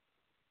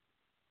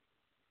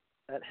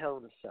Hell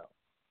in a Cell.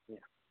 Yeah.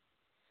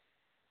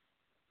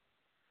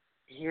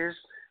 Here's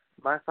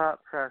my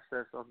thought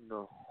process on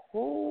the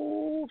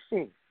whole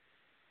thing.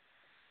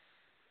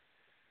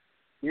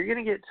 You're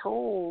going to get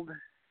told,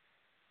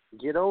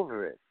 get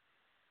over it.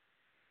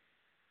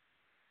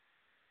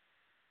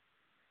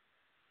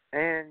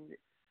 And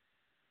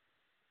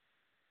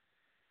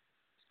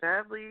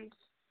sadly,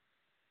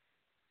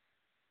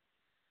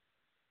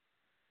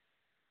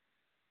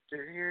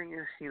 they're hearing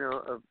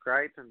a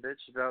gripe and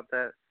bitch about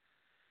that.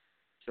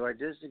 Do I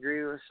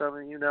disagree with some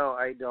of you? No,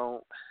 I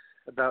don't.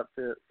 About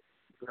the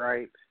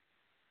gripe,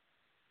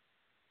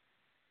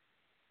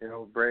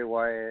 Bray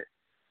Wyatt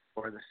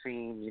or the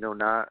Fiend,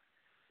 not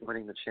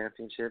winning the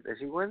championship. If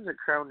he wins the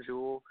Crown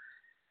Jewel,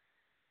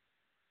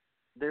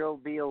 there'll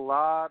be a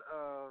lot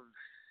of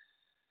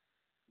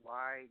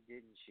why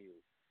didn't you?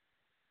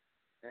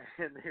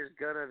 And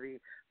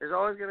there's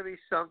always gonna be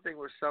something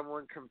where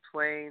someone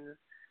complains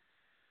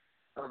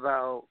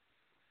about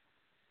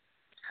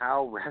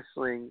how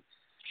wrestling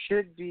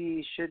should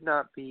be, should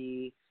not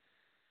be.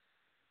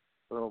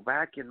 Well,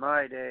 back in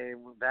my day,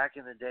 back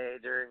in the day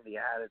during the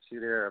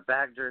Attitude Era,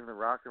 back during the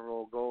Rock and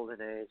Roll Golden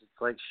Age,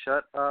 it's like,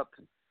 shut up.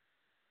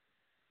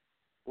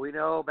 We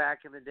know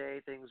back in the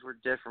day things were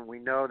different. We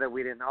know that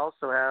we didn't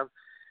also have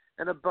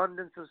an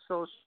abundance of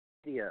social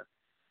media.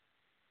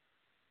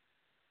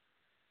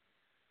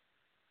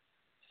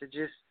 To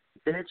just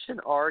bitch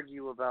and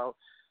argue about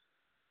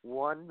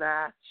one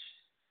match.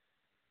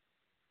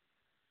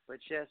 But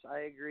yes, I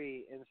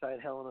agree, inside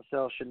Hell in a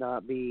Cell should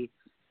not be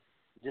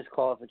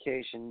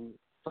disqualification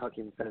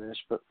fucking finish,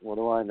 but what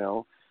do I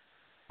know?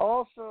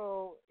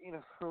 Also, it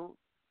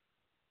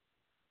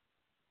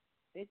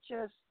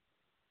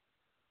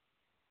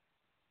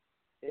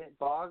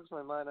bogs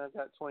my mind. I've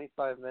got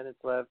 25 minutes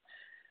left,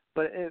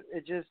 but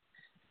it just,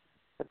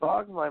 it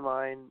bogs my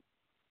mind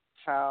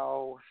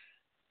how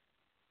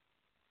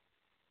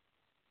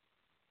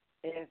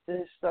if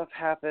this stuff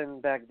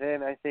happened back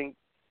then, I think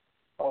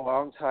a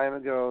long time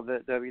ago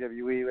that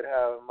WWE would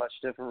have a much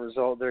different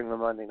result during the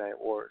Monday Night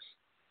Wars.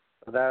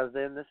 But that was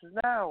then, this is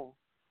now.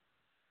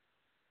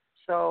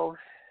 So,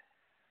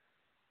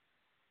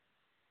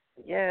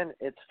 again,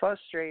 it's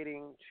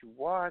frustrating to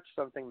watch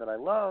something that I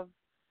love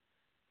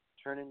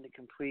turn into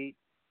complete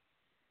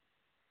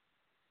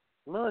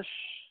mush.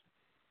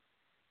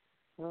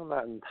 Well,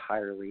 not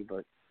entirely,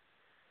 but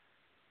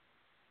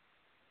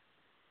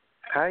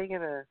how are you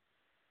going to,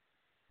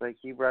 like,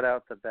 you brought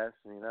out the best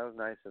in me. That was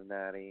nice of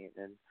Natty.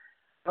 And,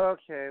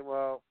 okay,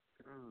 well,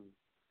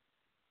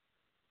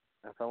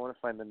 if I want to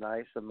find the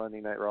nice of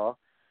Monday Night Raw,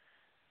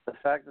 the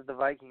fact that the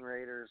Viking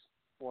Raiders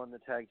won the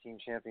tag team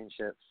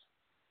championships.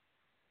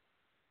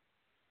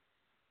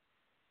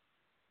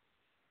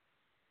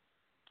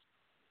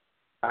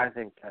 I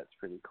think that's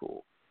pretty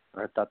cool.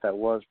 I thought that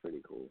was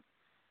pretty cool.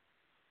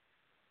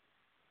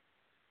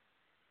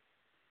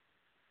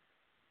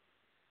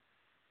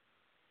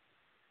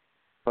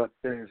 But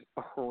there's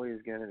always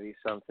going to be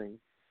something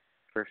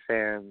for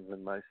fans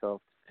and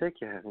myself to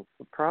pick at. It's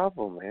the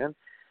problem, man.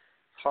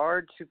 It's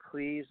hard to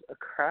please a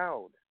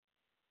crowd.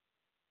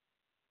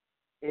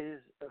 It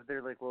is.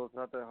 They're like, well, it's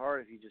not that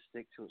hard if you just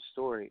stick to a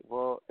story.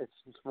 Well, it's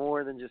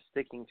more than just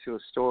sticking to a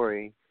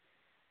story.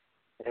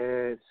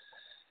 It's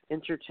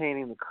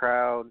entertaining the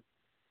crowd,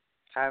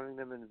 having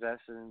them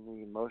invest in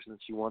the emotion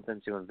that you want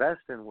them to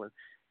invest in. When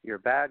you're a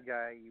bad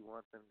guy, you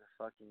want them to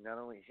fucking not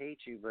only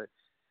hate you, but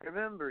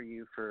remember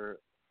you for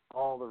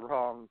all the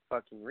wrong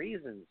fucking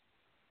reasons.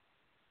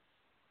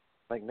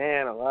 Like,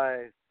 man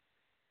alive.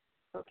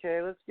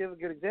 Okay, let's give a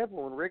good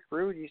example. When Rick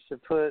Rude used to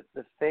put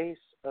the face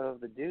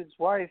of the dude's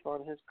wife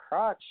on his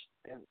crotch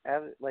and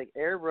have it like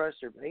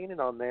airbrushed or painted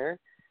on there,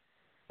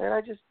 and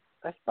I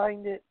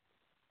find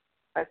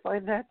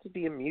that to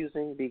be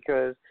amusing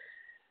because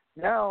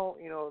now,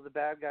 you know, the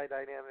bad guy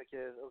dynamic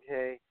is,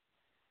 okay,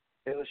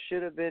 it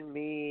should have been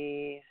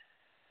me,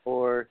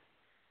 or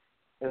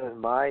it was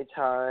my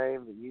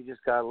time, you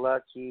just got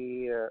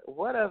lucky, or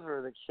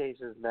whatever the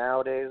case is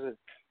nowadays. It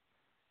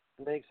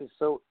makes it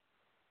so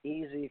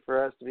easy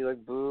for us to be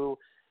like, boo,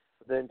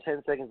 then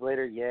 10 seconds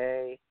later,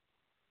 yay.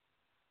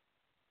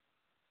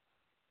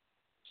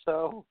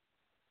 So,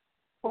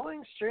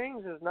 pulling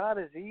strings is not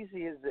as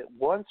easy as it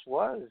once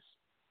was.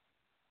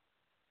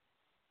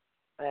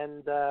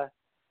 And,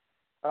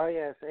 oh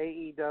yes,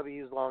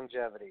 AEW's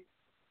longevity.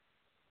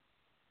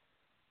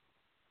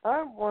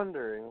 I'm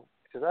wondering,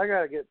 because I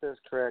got to get this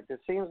correct,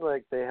 it seems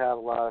like they have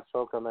a lot of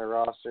folk on their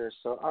roster,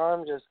 so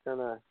I'm just going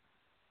to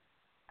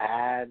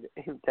add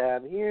a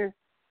tab here.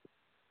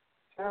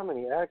 How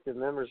many active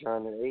members are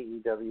on the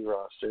AEW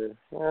roster?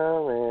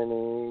 How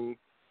many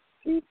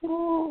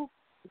people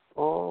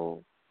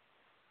on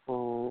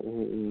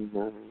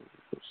AEW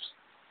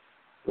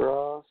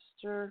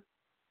roster?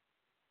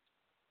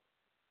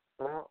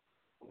 Well,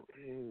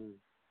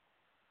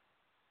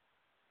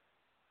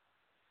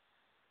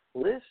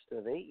 list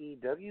of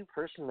AEW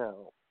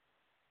personnel.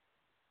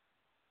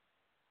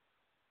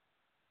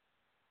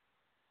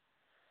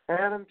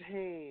 Adam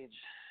Page,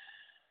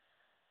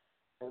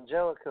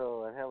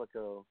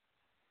 Angelico,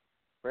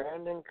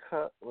 Brandon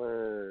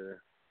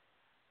Cutler,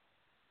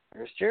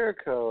 there's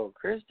Jericho,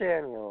 Chris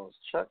Daniels,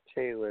 Chuck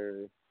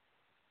Taylor.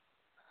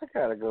 I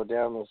gotta go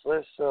down this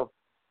list. So,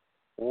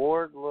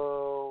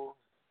 Wardlow,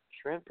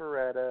 Trent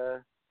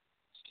Beretta,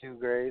 Stu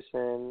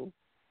Grayson,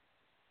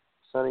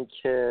 Sonny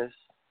Kiss,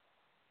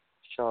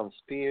 Sean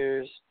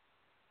Spears,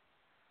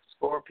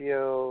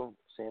 Scorpio,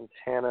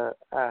 Santana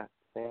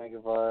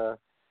Guevara,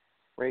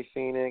 Ray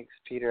Phoenix,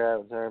 Peter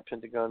Alexander,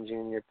 Pentagon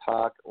Jr.,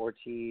 Pac,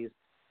 Ortiz,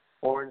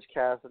 Orange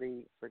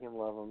Cassidy, freaking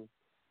love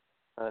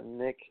him,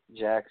 Nick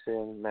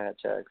Jackson, Matt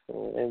Jackson,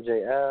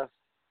 MJF,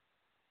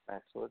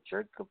 Maxwell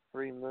Jacob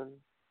Freeman.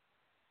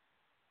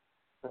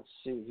 Let's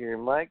see here,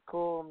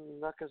 Michael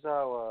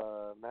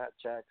Nakazawa, Matt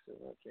Jackson,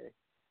 okay.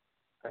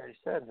 I already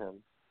said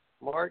him.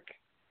 Mark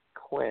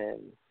Quinn,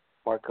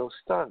 Marco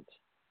Stunt,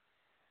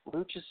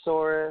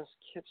 Luchasaurus,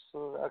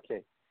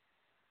 okay.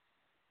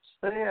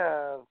 So they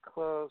have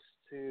close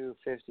to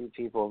 50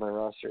 people in their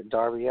roster.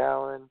 Darby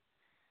Allin,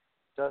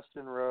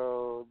 Dustin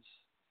Rhodes,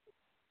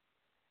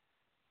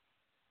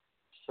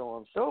 so on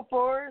and so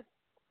forth.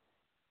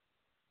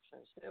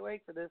 Trying to stay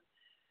awake for this.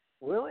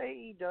 Will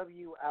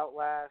AEW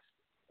outlast,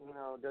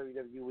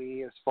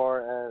 WWE as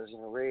far as,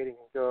 ratings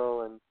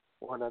go and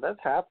whatnot? That's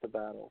half the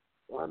battle.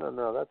 Well,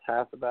 no, that's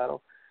half the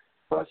battle.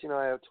 Plus,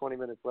 I have 20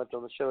 minutes left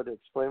on the show to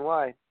explain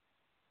why.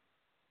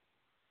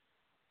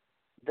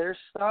 Their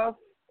stuff,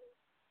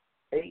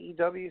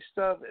 AEW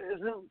stuff,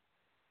 isn't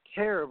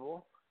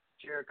terrible.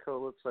 Jericho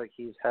looks like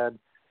he's had,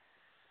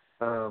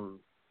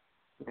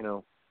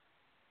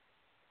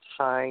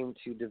 time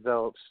to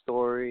develop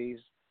stories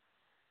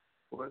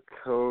with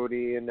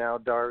Cody and now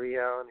Darby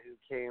Allin, who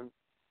came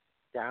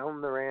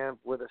down the ramp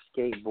with a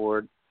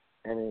skateboard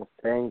and is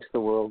banged to the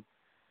world.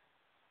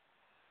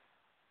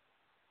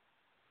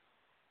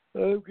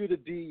 I'm going to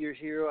be your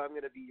hero. I'm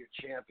going to be your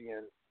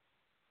champion.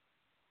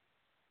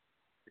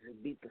 He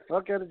beat the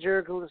fuck out of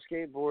Jericho with a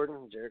skateboard,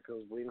 and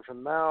Jericho's bleeding from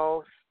the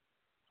mouth.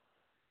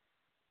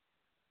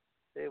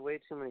 They have way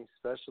too many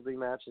specialty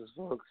matches,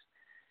 folks.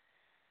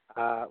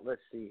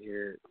 Let's see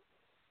here.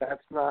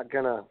 That's not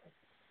gonna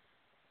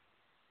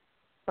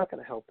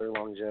help their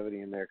longevity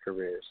in their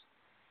careers.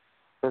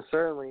 And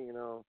certainly,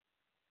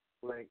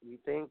 like you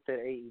think that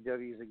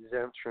AEW is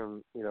exempt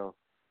from,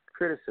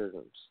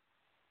 criticisms.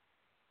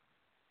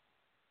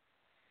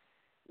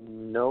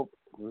 Nope.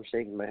 I'm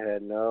shaking my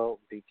head no,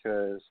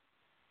 because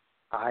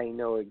I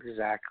know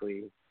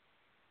exactly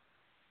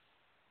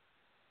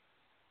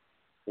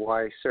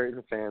why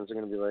certain fans are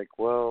going to be like,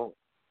 well,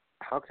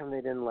 how come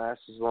they didn't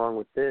last as long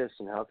with this,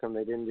 and how come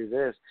they didn't do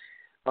this?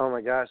 Oh,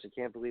 my gosh, I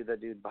can't believe that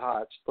dude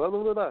botched. Blah,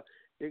 blah, blah, blah.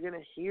 You're going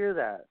to hear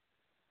that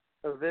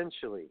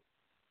eventually.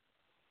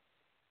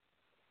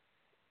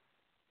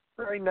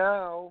 Right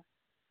now,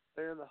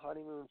 they're in the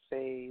honeymoon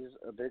phase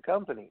of their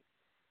company,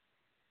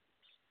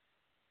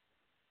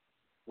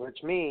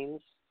 which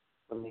means,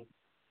 let me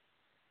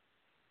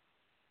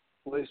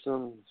say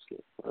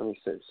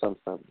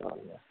something on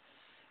here.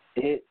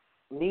 It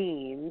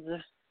means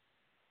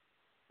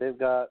they've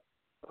got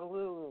a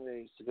little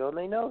ways to go, and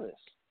they know this.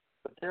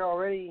 But they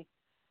already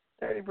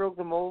broke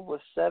the mold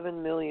with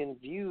 7 million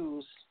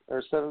views,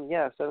 or 7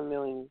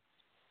 million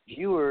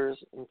viewers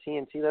in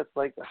TNT. That's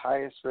like the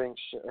highest ranked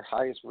or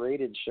highest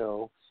rated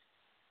show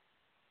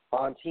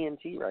on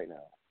TNT right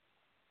now.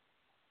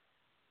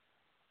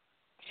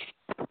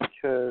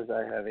 Because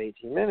I have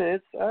 18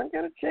 minutes, I'm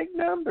going to take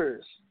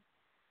numbers.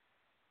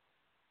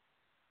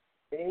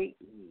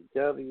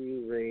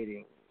 AEW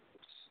ratings.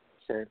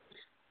 Okay.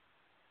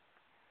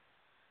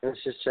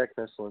 Let's just check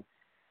this one.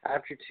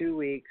 After 2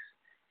 weeks,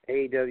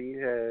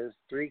 AEW has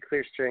 3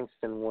 clear strengths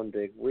and 1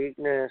 big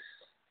weakness.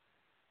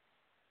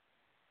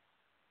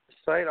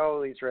 Despite all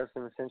of these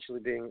wrestling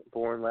essentially being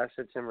born last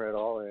September at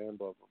All In,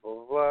 blah, blah, blah,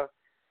 blah, blah.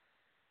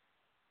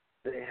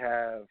 They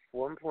have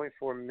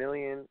 1.4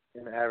 million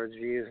in average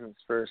views in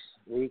its first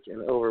week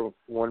and over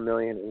 1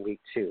 million in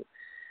week 2.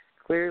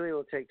 Clearly, it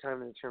will take time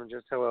to determine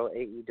just how well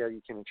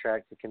AEW can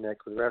attract and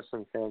connect with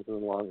wrestling fans in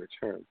the longer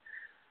term.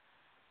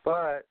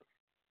 But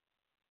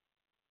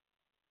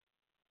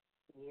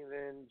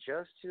even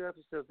just 2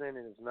 episodes in,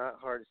 it is not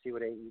hard to see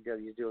what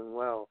AEW is doing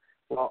well,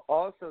 while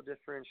also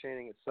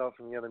differentiating itself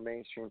from the other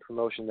mainstream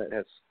promotion that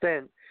has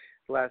spent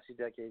the last 2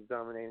 decades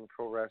dominating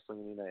pro wrestling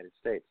in the United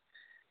States.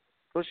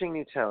 Pushing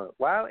new talent.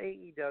 While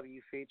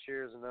AEW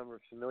features a number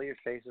of familiar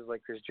faces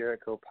like Chris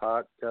Jericho,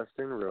 Pac,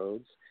 Dustin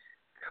Rhodes,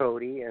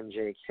 Cody, and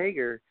Jake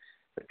Hager,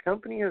 the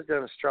company has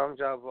done a strong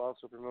job of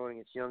also promoting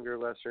its younger,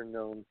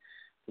 lesser-known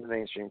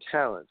mainstream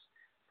talents.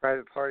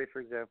 Private Party, for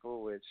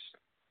example, which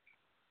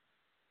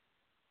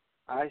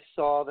I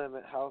saw them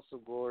at House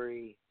of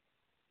Glory.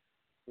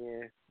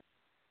 Yeah.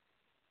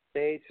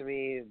 A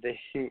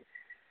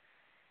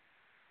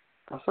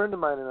friend of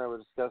mine and I were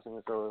discussing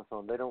this over the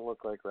phone. They don't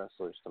look like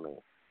wrestlers to me.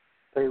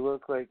 They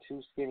look like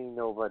 2 skinny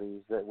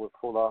nobodies that were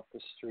pulled off the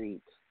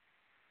street.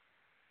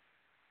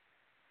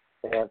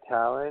 They have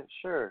talent?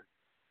 Sure.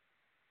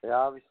 They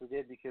obviously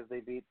did because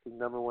they beat the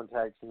number 1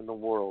 tag team in the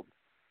world,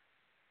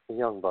 the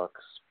Young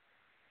Bucks.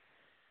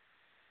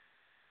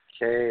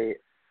 Okay.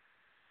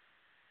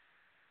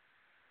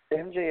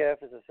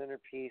 MJF is a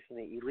centerpiece in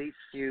the elite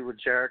feud with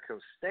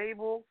Jericho's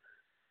stable,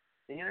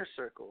 the Inner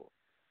Circle.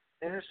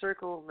 Inner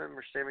Circle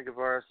member Sammy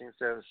Guevara seems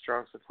to have a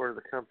strong support of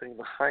the company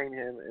behind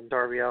him, and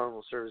Darby Allin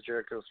will serve as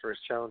Jericho's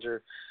first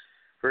challenger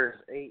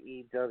for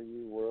his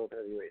AEW World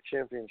Heavyweight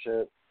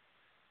Championship.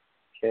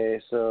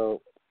 Okay,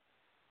 so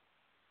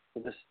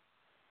with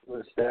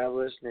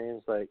established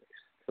names like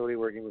Cody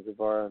working with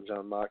Guevara and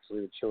John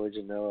Moxley with Joey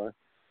Janela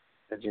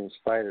and Jim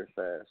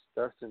Spider-Fest,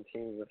 Dustin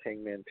teaming with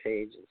Hangman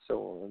Page, and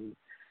so on.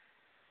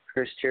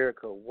 Chris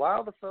Jericho.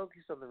 While the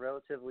focus on the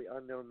relatively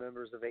unknown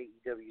members of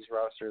AEW's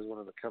roster is one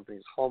of the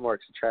company's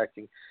hallmarks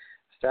attracting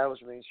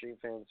established mainstream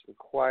fans,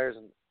 requires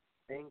an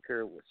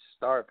anchor with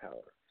star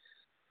power,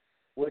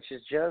 which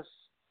is just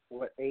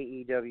what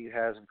AEW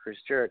has in Chris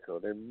Jericho.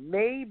 There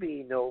may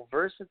be no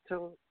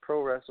versatile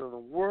pro wrestler in the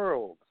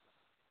world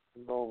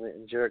at the moment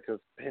in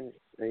Jericho's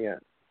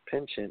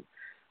penchant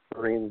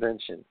for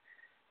reinvention,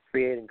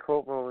 creating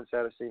quote moments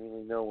out of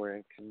seemingly nowhere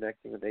and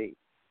connecting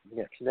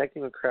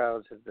with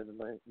crowds has been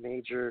a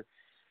major.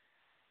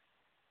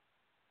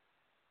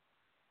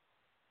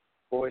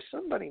 Boy,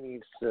 somebody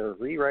needs to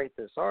rewrite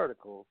this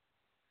article.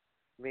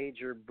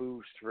 Major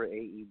boost for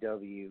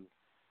AEW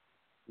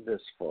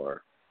thus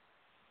far.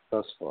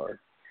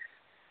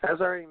 As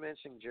already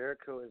mentioned,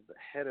 Jericho is the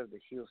head of the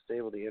heel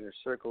stable, the Inner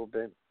Circle,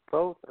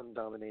 both of them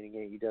dominating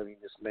AEW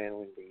and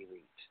dismantling the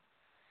Elite.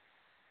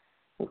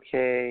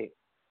 Okay,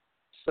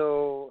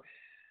 so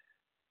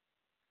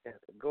yeah,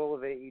 the goal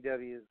of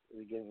AEW is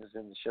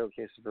to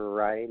showcase a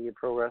variety of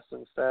pro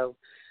wrestling styles.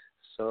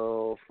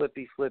 So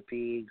flippy,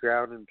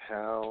 ground and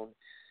pound,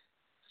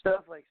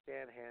 stuff like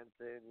Stan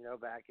Hansen,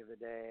 back in the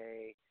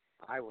day.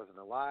 I wasn't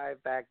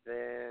alive back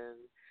then.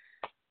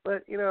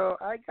 But,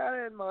 I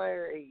gotta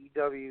admire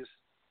AEW's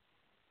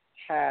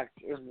tact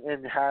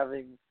and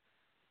having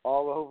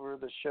all over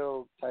the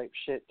show type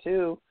shit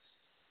too.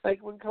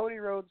 Like when Cody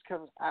Rhodes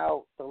comes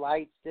out, the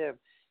lights dim.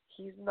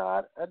 He's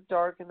not a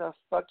dark enough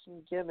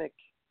fucking gimmick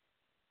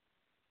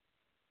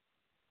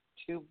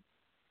to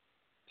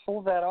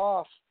pull that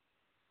off.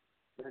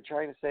 They're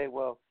trying to say,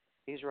 well,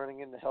 he's running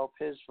in to help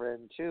his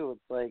friend too.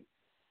 It's like,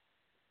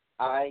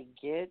 I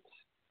get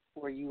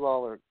where you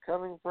all are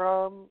coming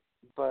from,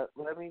 but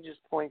let me just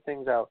point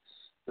things out.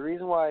 The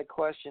reason why I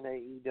question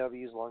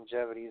AEW's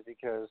longevity is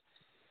because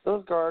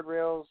those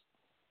guardrails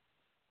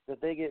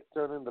that they get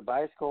thrown in the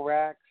bicycle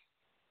racks,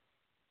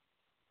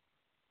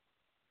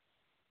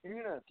 you're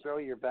going to throw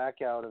your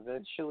back out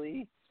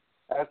eventually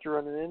after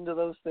running into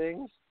those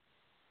things.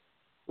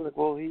 Like,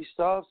 well, he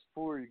stops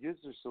before he gets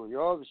there, so you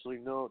obviously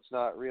know it's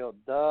not real.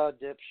 Duh,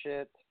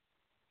 dipshit.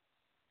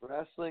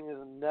 Wrestling is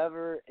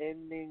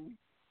never-ending,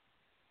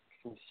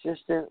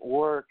 consistent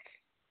work.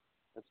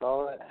 That's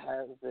all it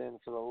has been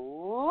for the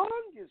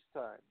longest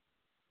time.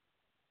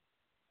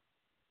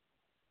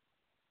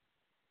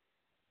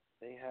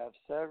 They have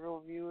several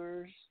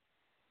viewers.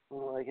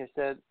 Like I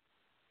said,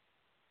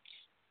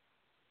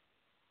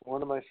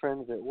 one of my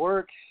friends at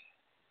work,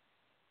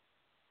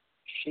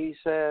 she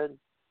said,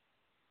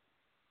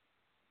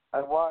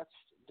 I watched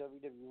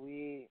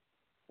WWE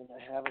and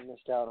I haven't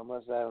missed out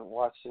unless I haven't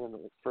watched it in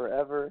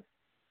forever.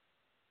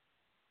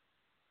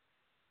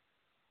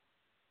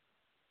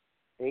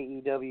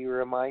 AEW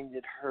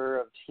reminded her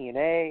of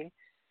TNA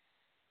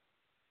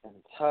and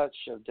a touch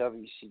of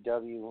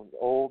WCW and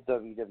old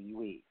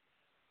WWE.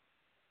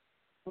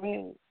 I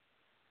mean,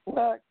 we're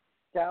not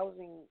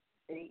dousing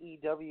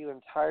AEW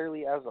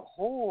entirely as a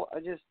whole. How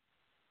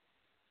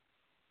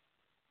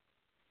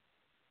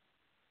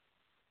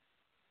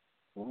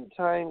many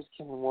times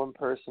can one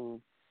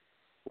person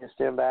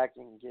stand back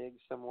and gig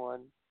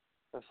someone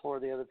before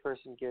the other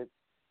person gets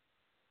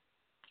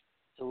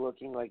to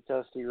looking like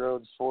Dusty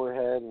Rhodes'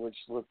 forehead, which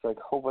looked like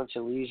a whole bunch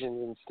of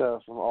lesions and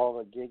stuff from all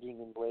the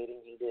gigging and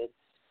blading he did?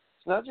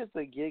 It's not just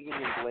the gigging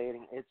and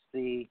blading, it's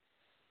the,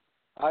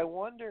 I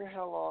wonder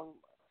how long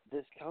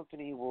this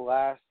company will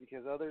last,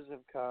 because others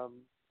have come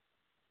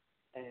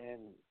and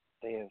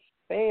they have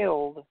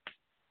failed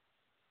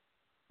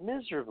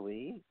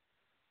miserably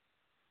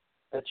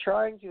at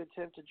trying to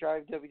attempt to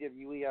drive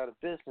WWE out of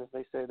business.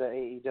 They say that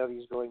AEW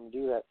is going to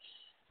do that.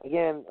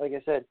 Again, like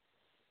I said,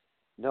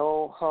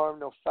 no harm,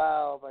 no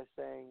foul by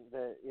saying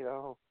that,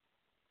 it's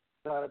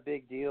not a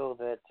big deal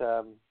that,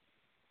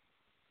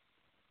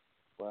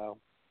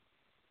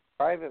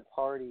 Private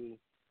Party,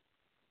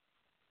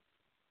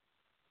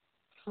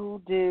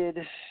 who did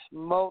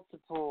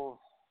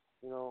multiple,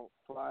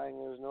 flying,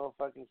 there's no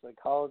fucking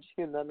psychology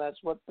in that match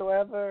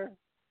whatsoever.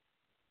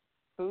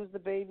 Who's the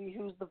baby?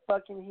 Who's the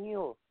fucking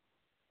heel?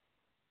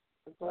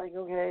 It's like,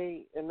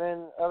 okay, and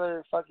then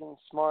other fucking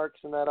smarks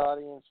in that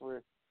audience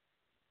were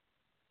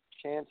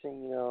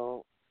chanting,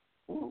 woo,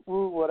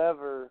 woo,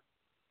 whatever.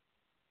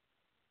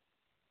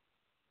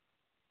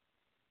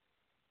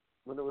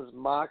 When it was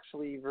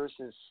Moxley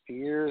versus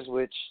Spears,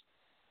 which,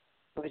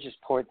 let me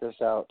just point this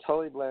out.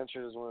 Tully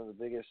Blanchard is one of the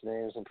biggest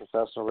names in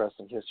professional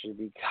wrestling history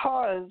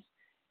because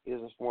he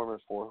is a former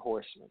Four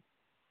Horseman.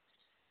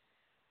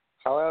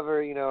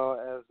 However,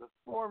 as a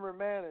former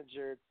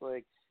manager, it's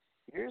like,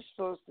 you're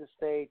supposed to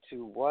stay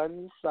to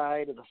one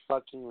side of the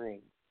fucking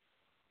ring.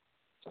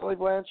 Tully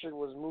Blanchard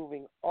was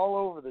moving all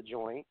over the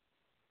joint.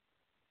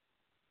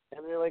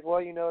 And they're like,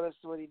 well, you noticed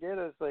what he did?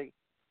 It's like,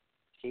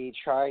 he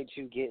tried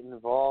to get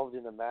involved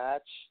in a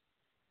match.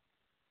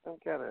 I'm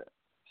kind of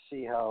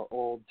see how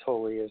old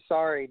Tully is.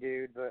 Sorry,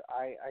 dude, but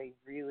I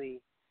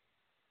really...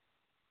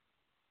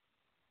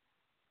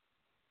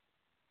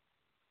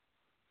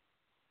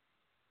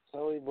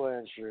 Tully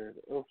Blanchard,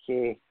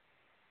 okay.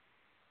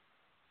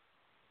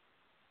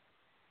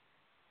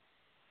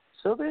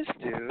 So this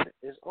dude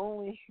is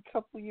only a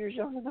couple years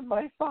younger than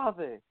my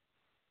father.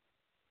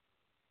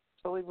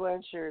 Tully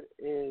Blanchard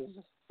is,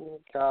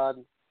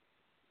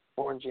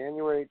 born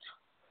January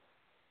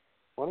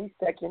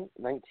 22nd,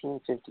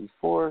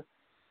 1954,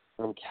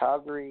 from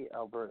Calgary,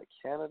 Alberta,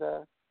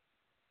 Canada.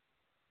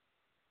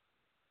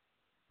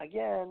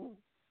 Again,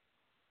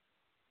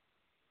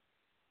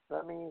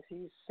 that means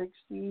he's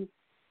 60.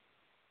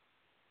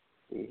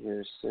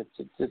 Here's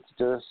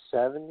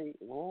 70.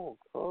 Oh,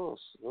 close.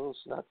 Close,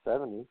 not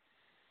 70.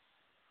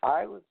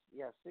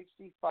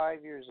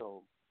 65 years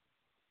old.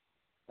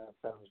 That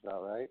sounds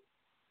about right.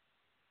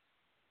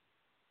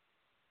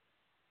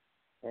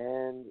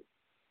 And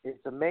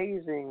it's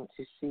amazing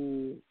to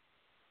see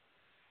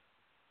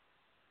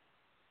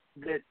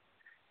that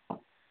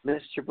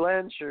Mr.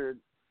 Blanchard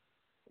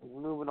is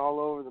moving all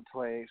over the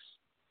place.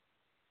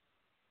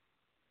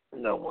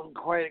 No one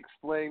quite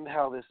explained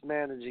how this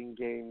managing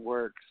game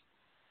works.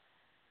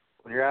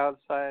 When you're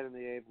outside in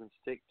the apron,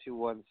 stick to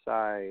one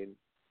side.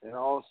 And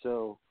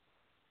also,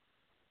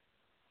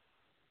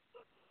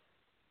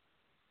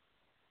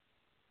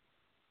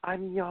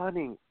 I'm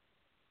yawning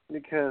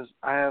because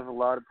I have a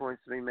lot of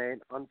points to be made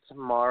on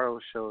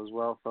tomorrow's show as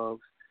well,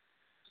 folks.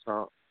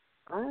 So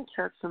I'm going to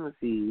catch some of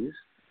these.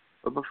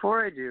 But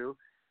before I do,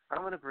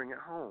 I'm going to bring it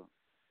home.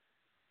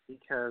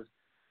 Because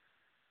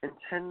in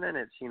 10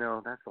 minutes,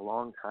 that's a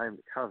long time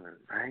to cover,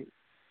 right?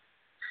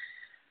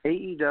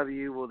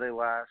 AEW, will they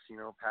last,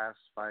 past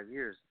 5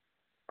 years?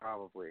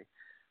 Probably.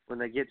 When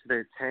they get to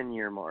their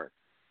 10-year mark,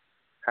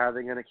 how are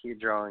they going to keep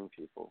drawing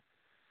people?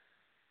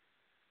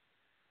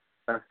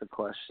 That's the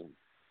question.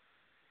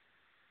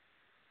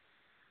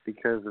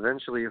 Because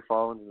eventually you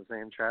fall into the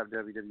same trap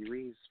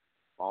WWE's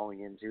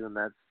falling into, and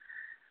that's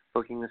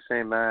booking the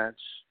same match,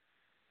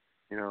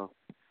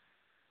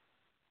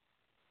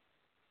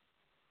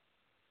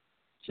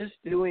 just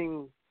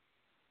doing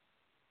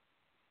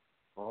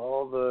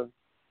all the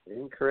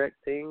incorrect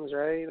things,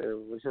 right?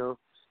 Or,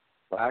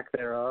 lack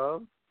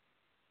thereof,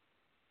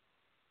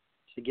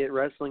 to get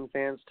wrestling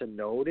fans to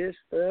notice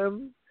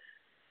them.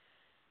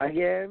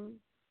 Again,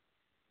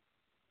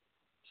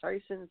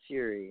 Tyson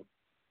Fury,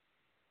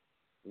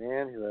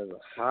 man who has a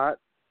hot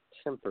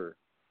temper.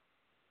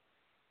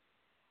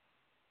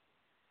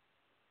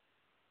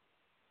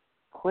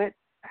 Quit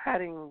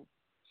adding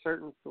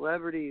certain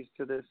celebrities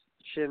to this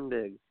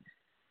shindig.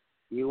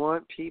 You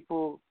want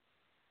people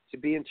to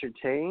be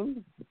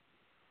entertained?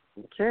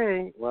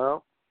 Okay,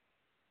 well,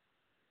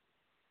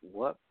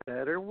 what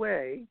better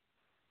way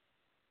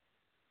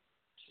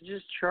to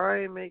just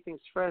try and make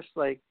things fresh,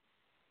 like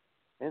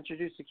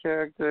introduce a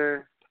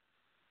character,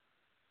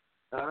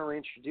 not only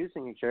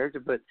introducing a character,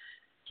 but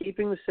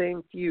keeping the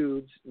same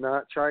feuds,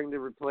 not trying to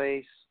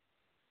replace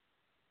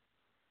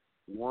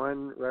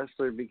one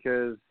wrestler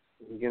because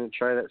you're going to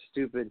try that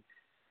stupid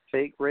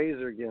fake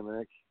Razor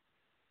gimmick.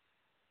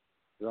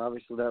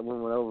 Obviously that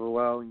one went over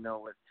well,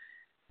 with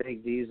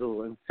fake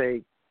Diesel and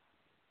fake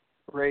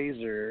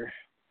Razor.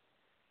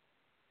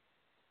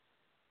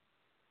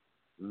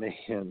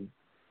 Man,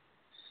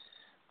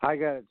 I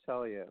got to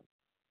tell you,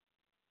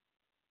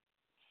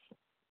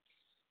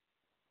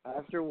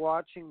 after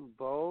watching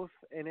both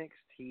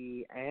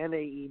NXT and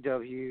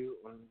AEW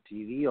on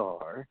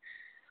DVR,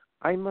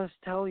 I must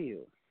tell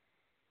you,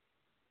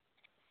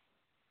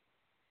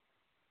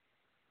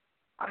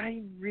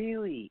 I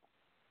really,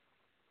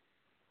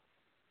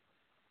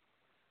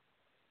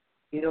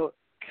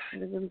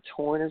 kind of am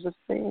torn as a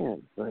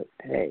fan, but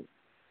hey.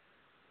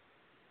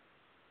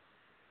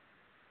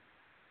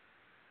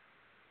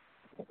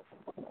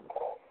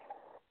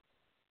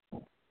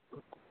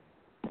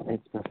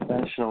 It's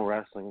professional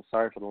wrestling.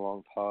 Sorry for the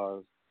long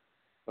pause.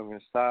 I'm going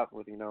to stop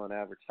with, an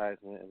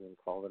advertisement and then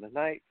call it a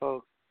night,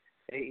 folks.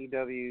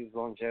 AEW's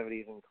longevity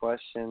is in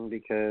question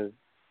because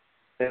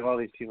they have all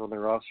these people in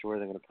their roster where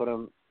they're going to put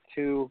them.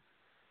 2,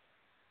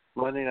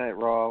 Monday Night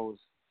Raw was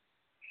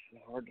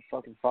hard to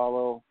fucking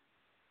follow.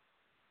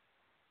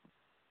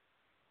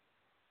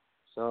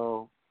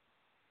 So,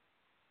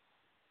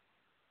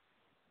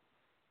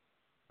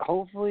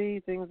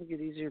 hopefully things will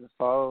get easier to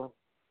follow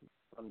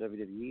on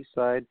WWE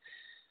side.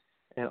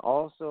 And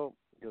also,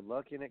 good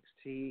luck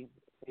NXT.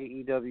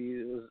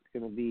 AEW is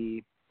going to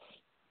be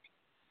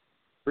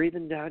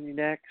breathing down your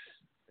necks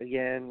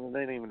again.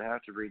 They don't even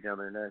have to breathe down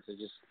their necks.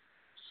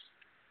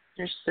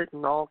 They're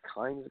sitting all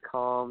kinds of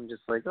calm,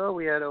 just like, oh,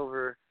 we had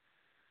over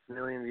 1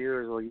 million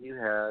viewers. Well, you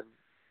had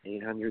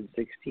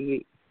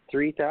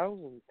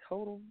 863,000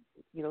 total,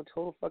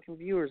 total fucking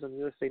viewers on the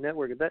USA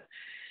Network. That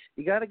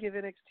you got to give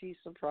NXT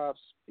some props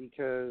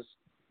because,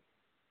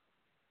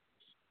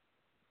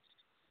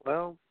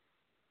 well,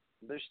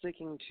 they're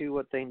sticking to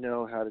what they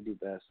know how to do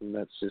best, and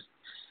that's just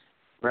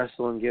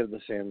wrestle and give the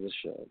fans a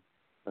show.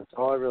 That's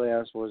all I really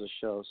asked for is a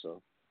show.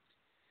 So,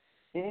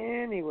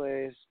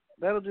 anyways,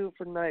 that'll do it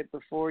for tonight.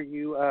 Before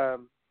you go,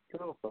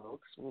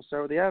 folks, we'll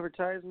start with the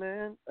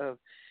advertisement of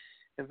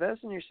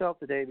invest in yourself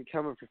today.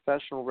 Become a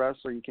professional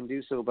wrestler. You can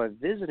do so by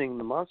visiting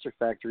the Monster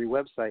Factory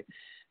website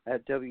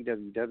at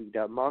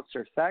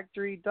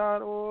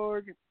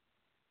www.monsterfactory.org.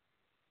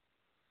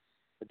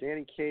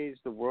 Danny Cage,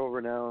 the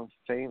world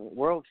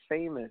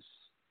famous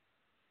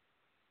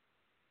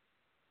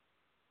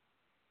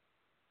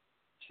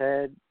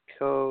head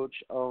coach,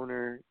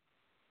 owner,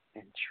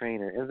 and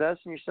trainer.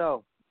 Invest in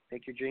yourself.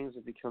 Make your dreams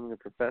of becoming a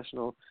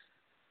professional.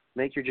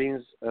 Make your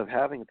dreams of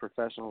having a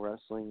professional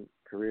wrestling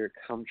career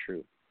come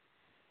true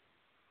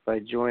by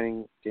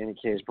joining Danny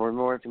Cage. For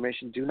more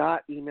information, do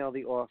not email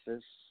the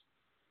office.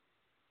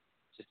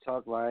 Just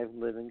talk live,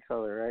 live in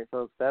color. All right,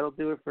 folks? That'll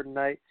do it for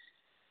tonight.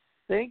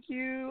 Thank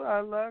you. I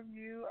love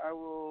you. I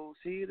will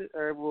see you,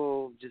 or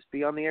we'll just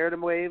be on the air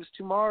waves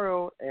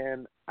tomorrow,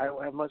 and I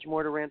will have much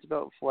more to rant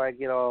about before I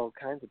get all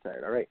kinds of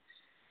tired. All right.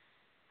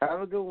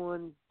 Have a good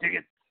one. Dig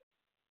it.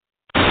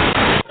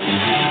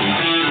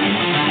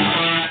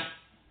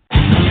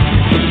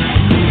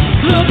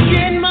 Look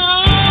in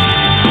my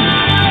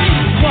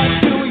eyes, what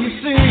do you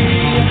see?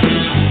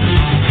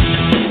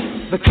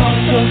 The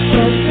cult of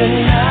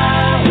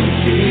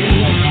personality.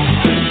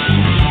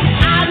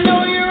 I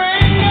know your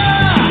anger,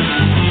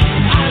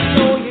 I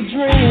know your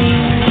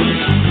dreams.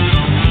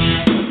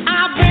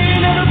 I've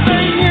been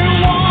everything you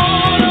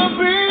wanna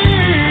be.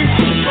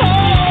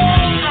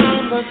 Oh,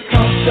 I'm the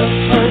cult of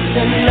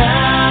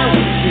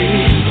personality.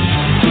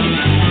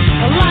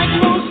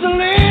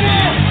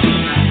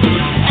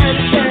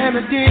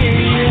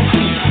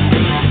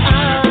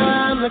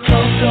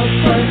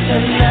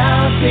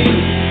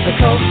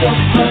 cult of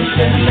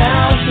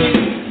personality.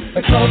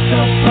 A cult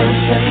of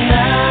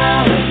personality.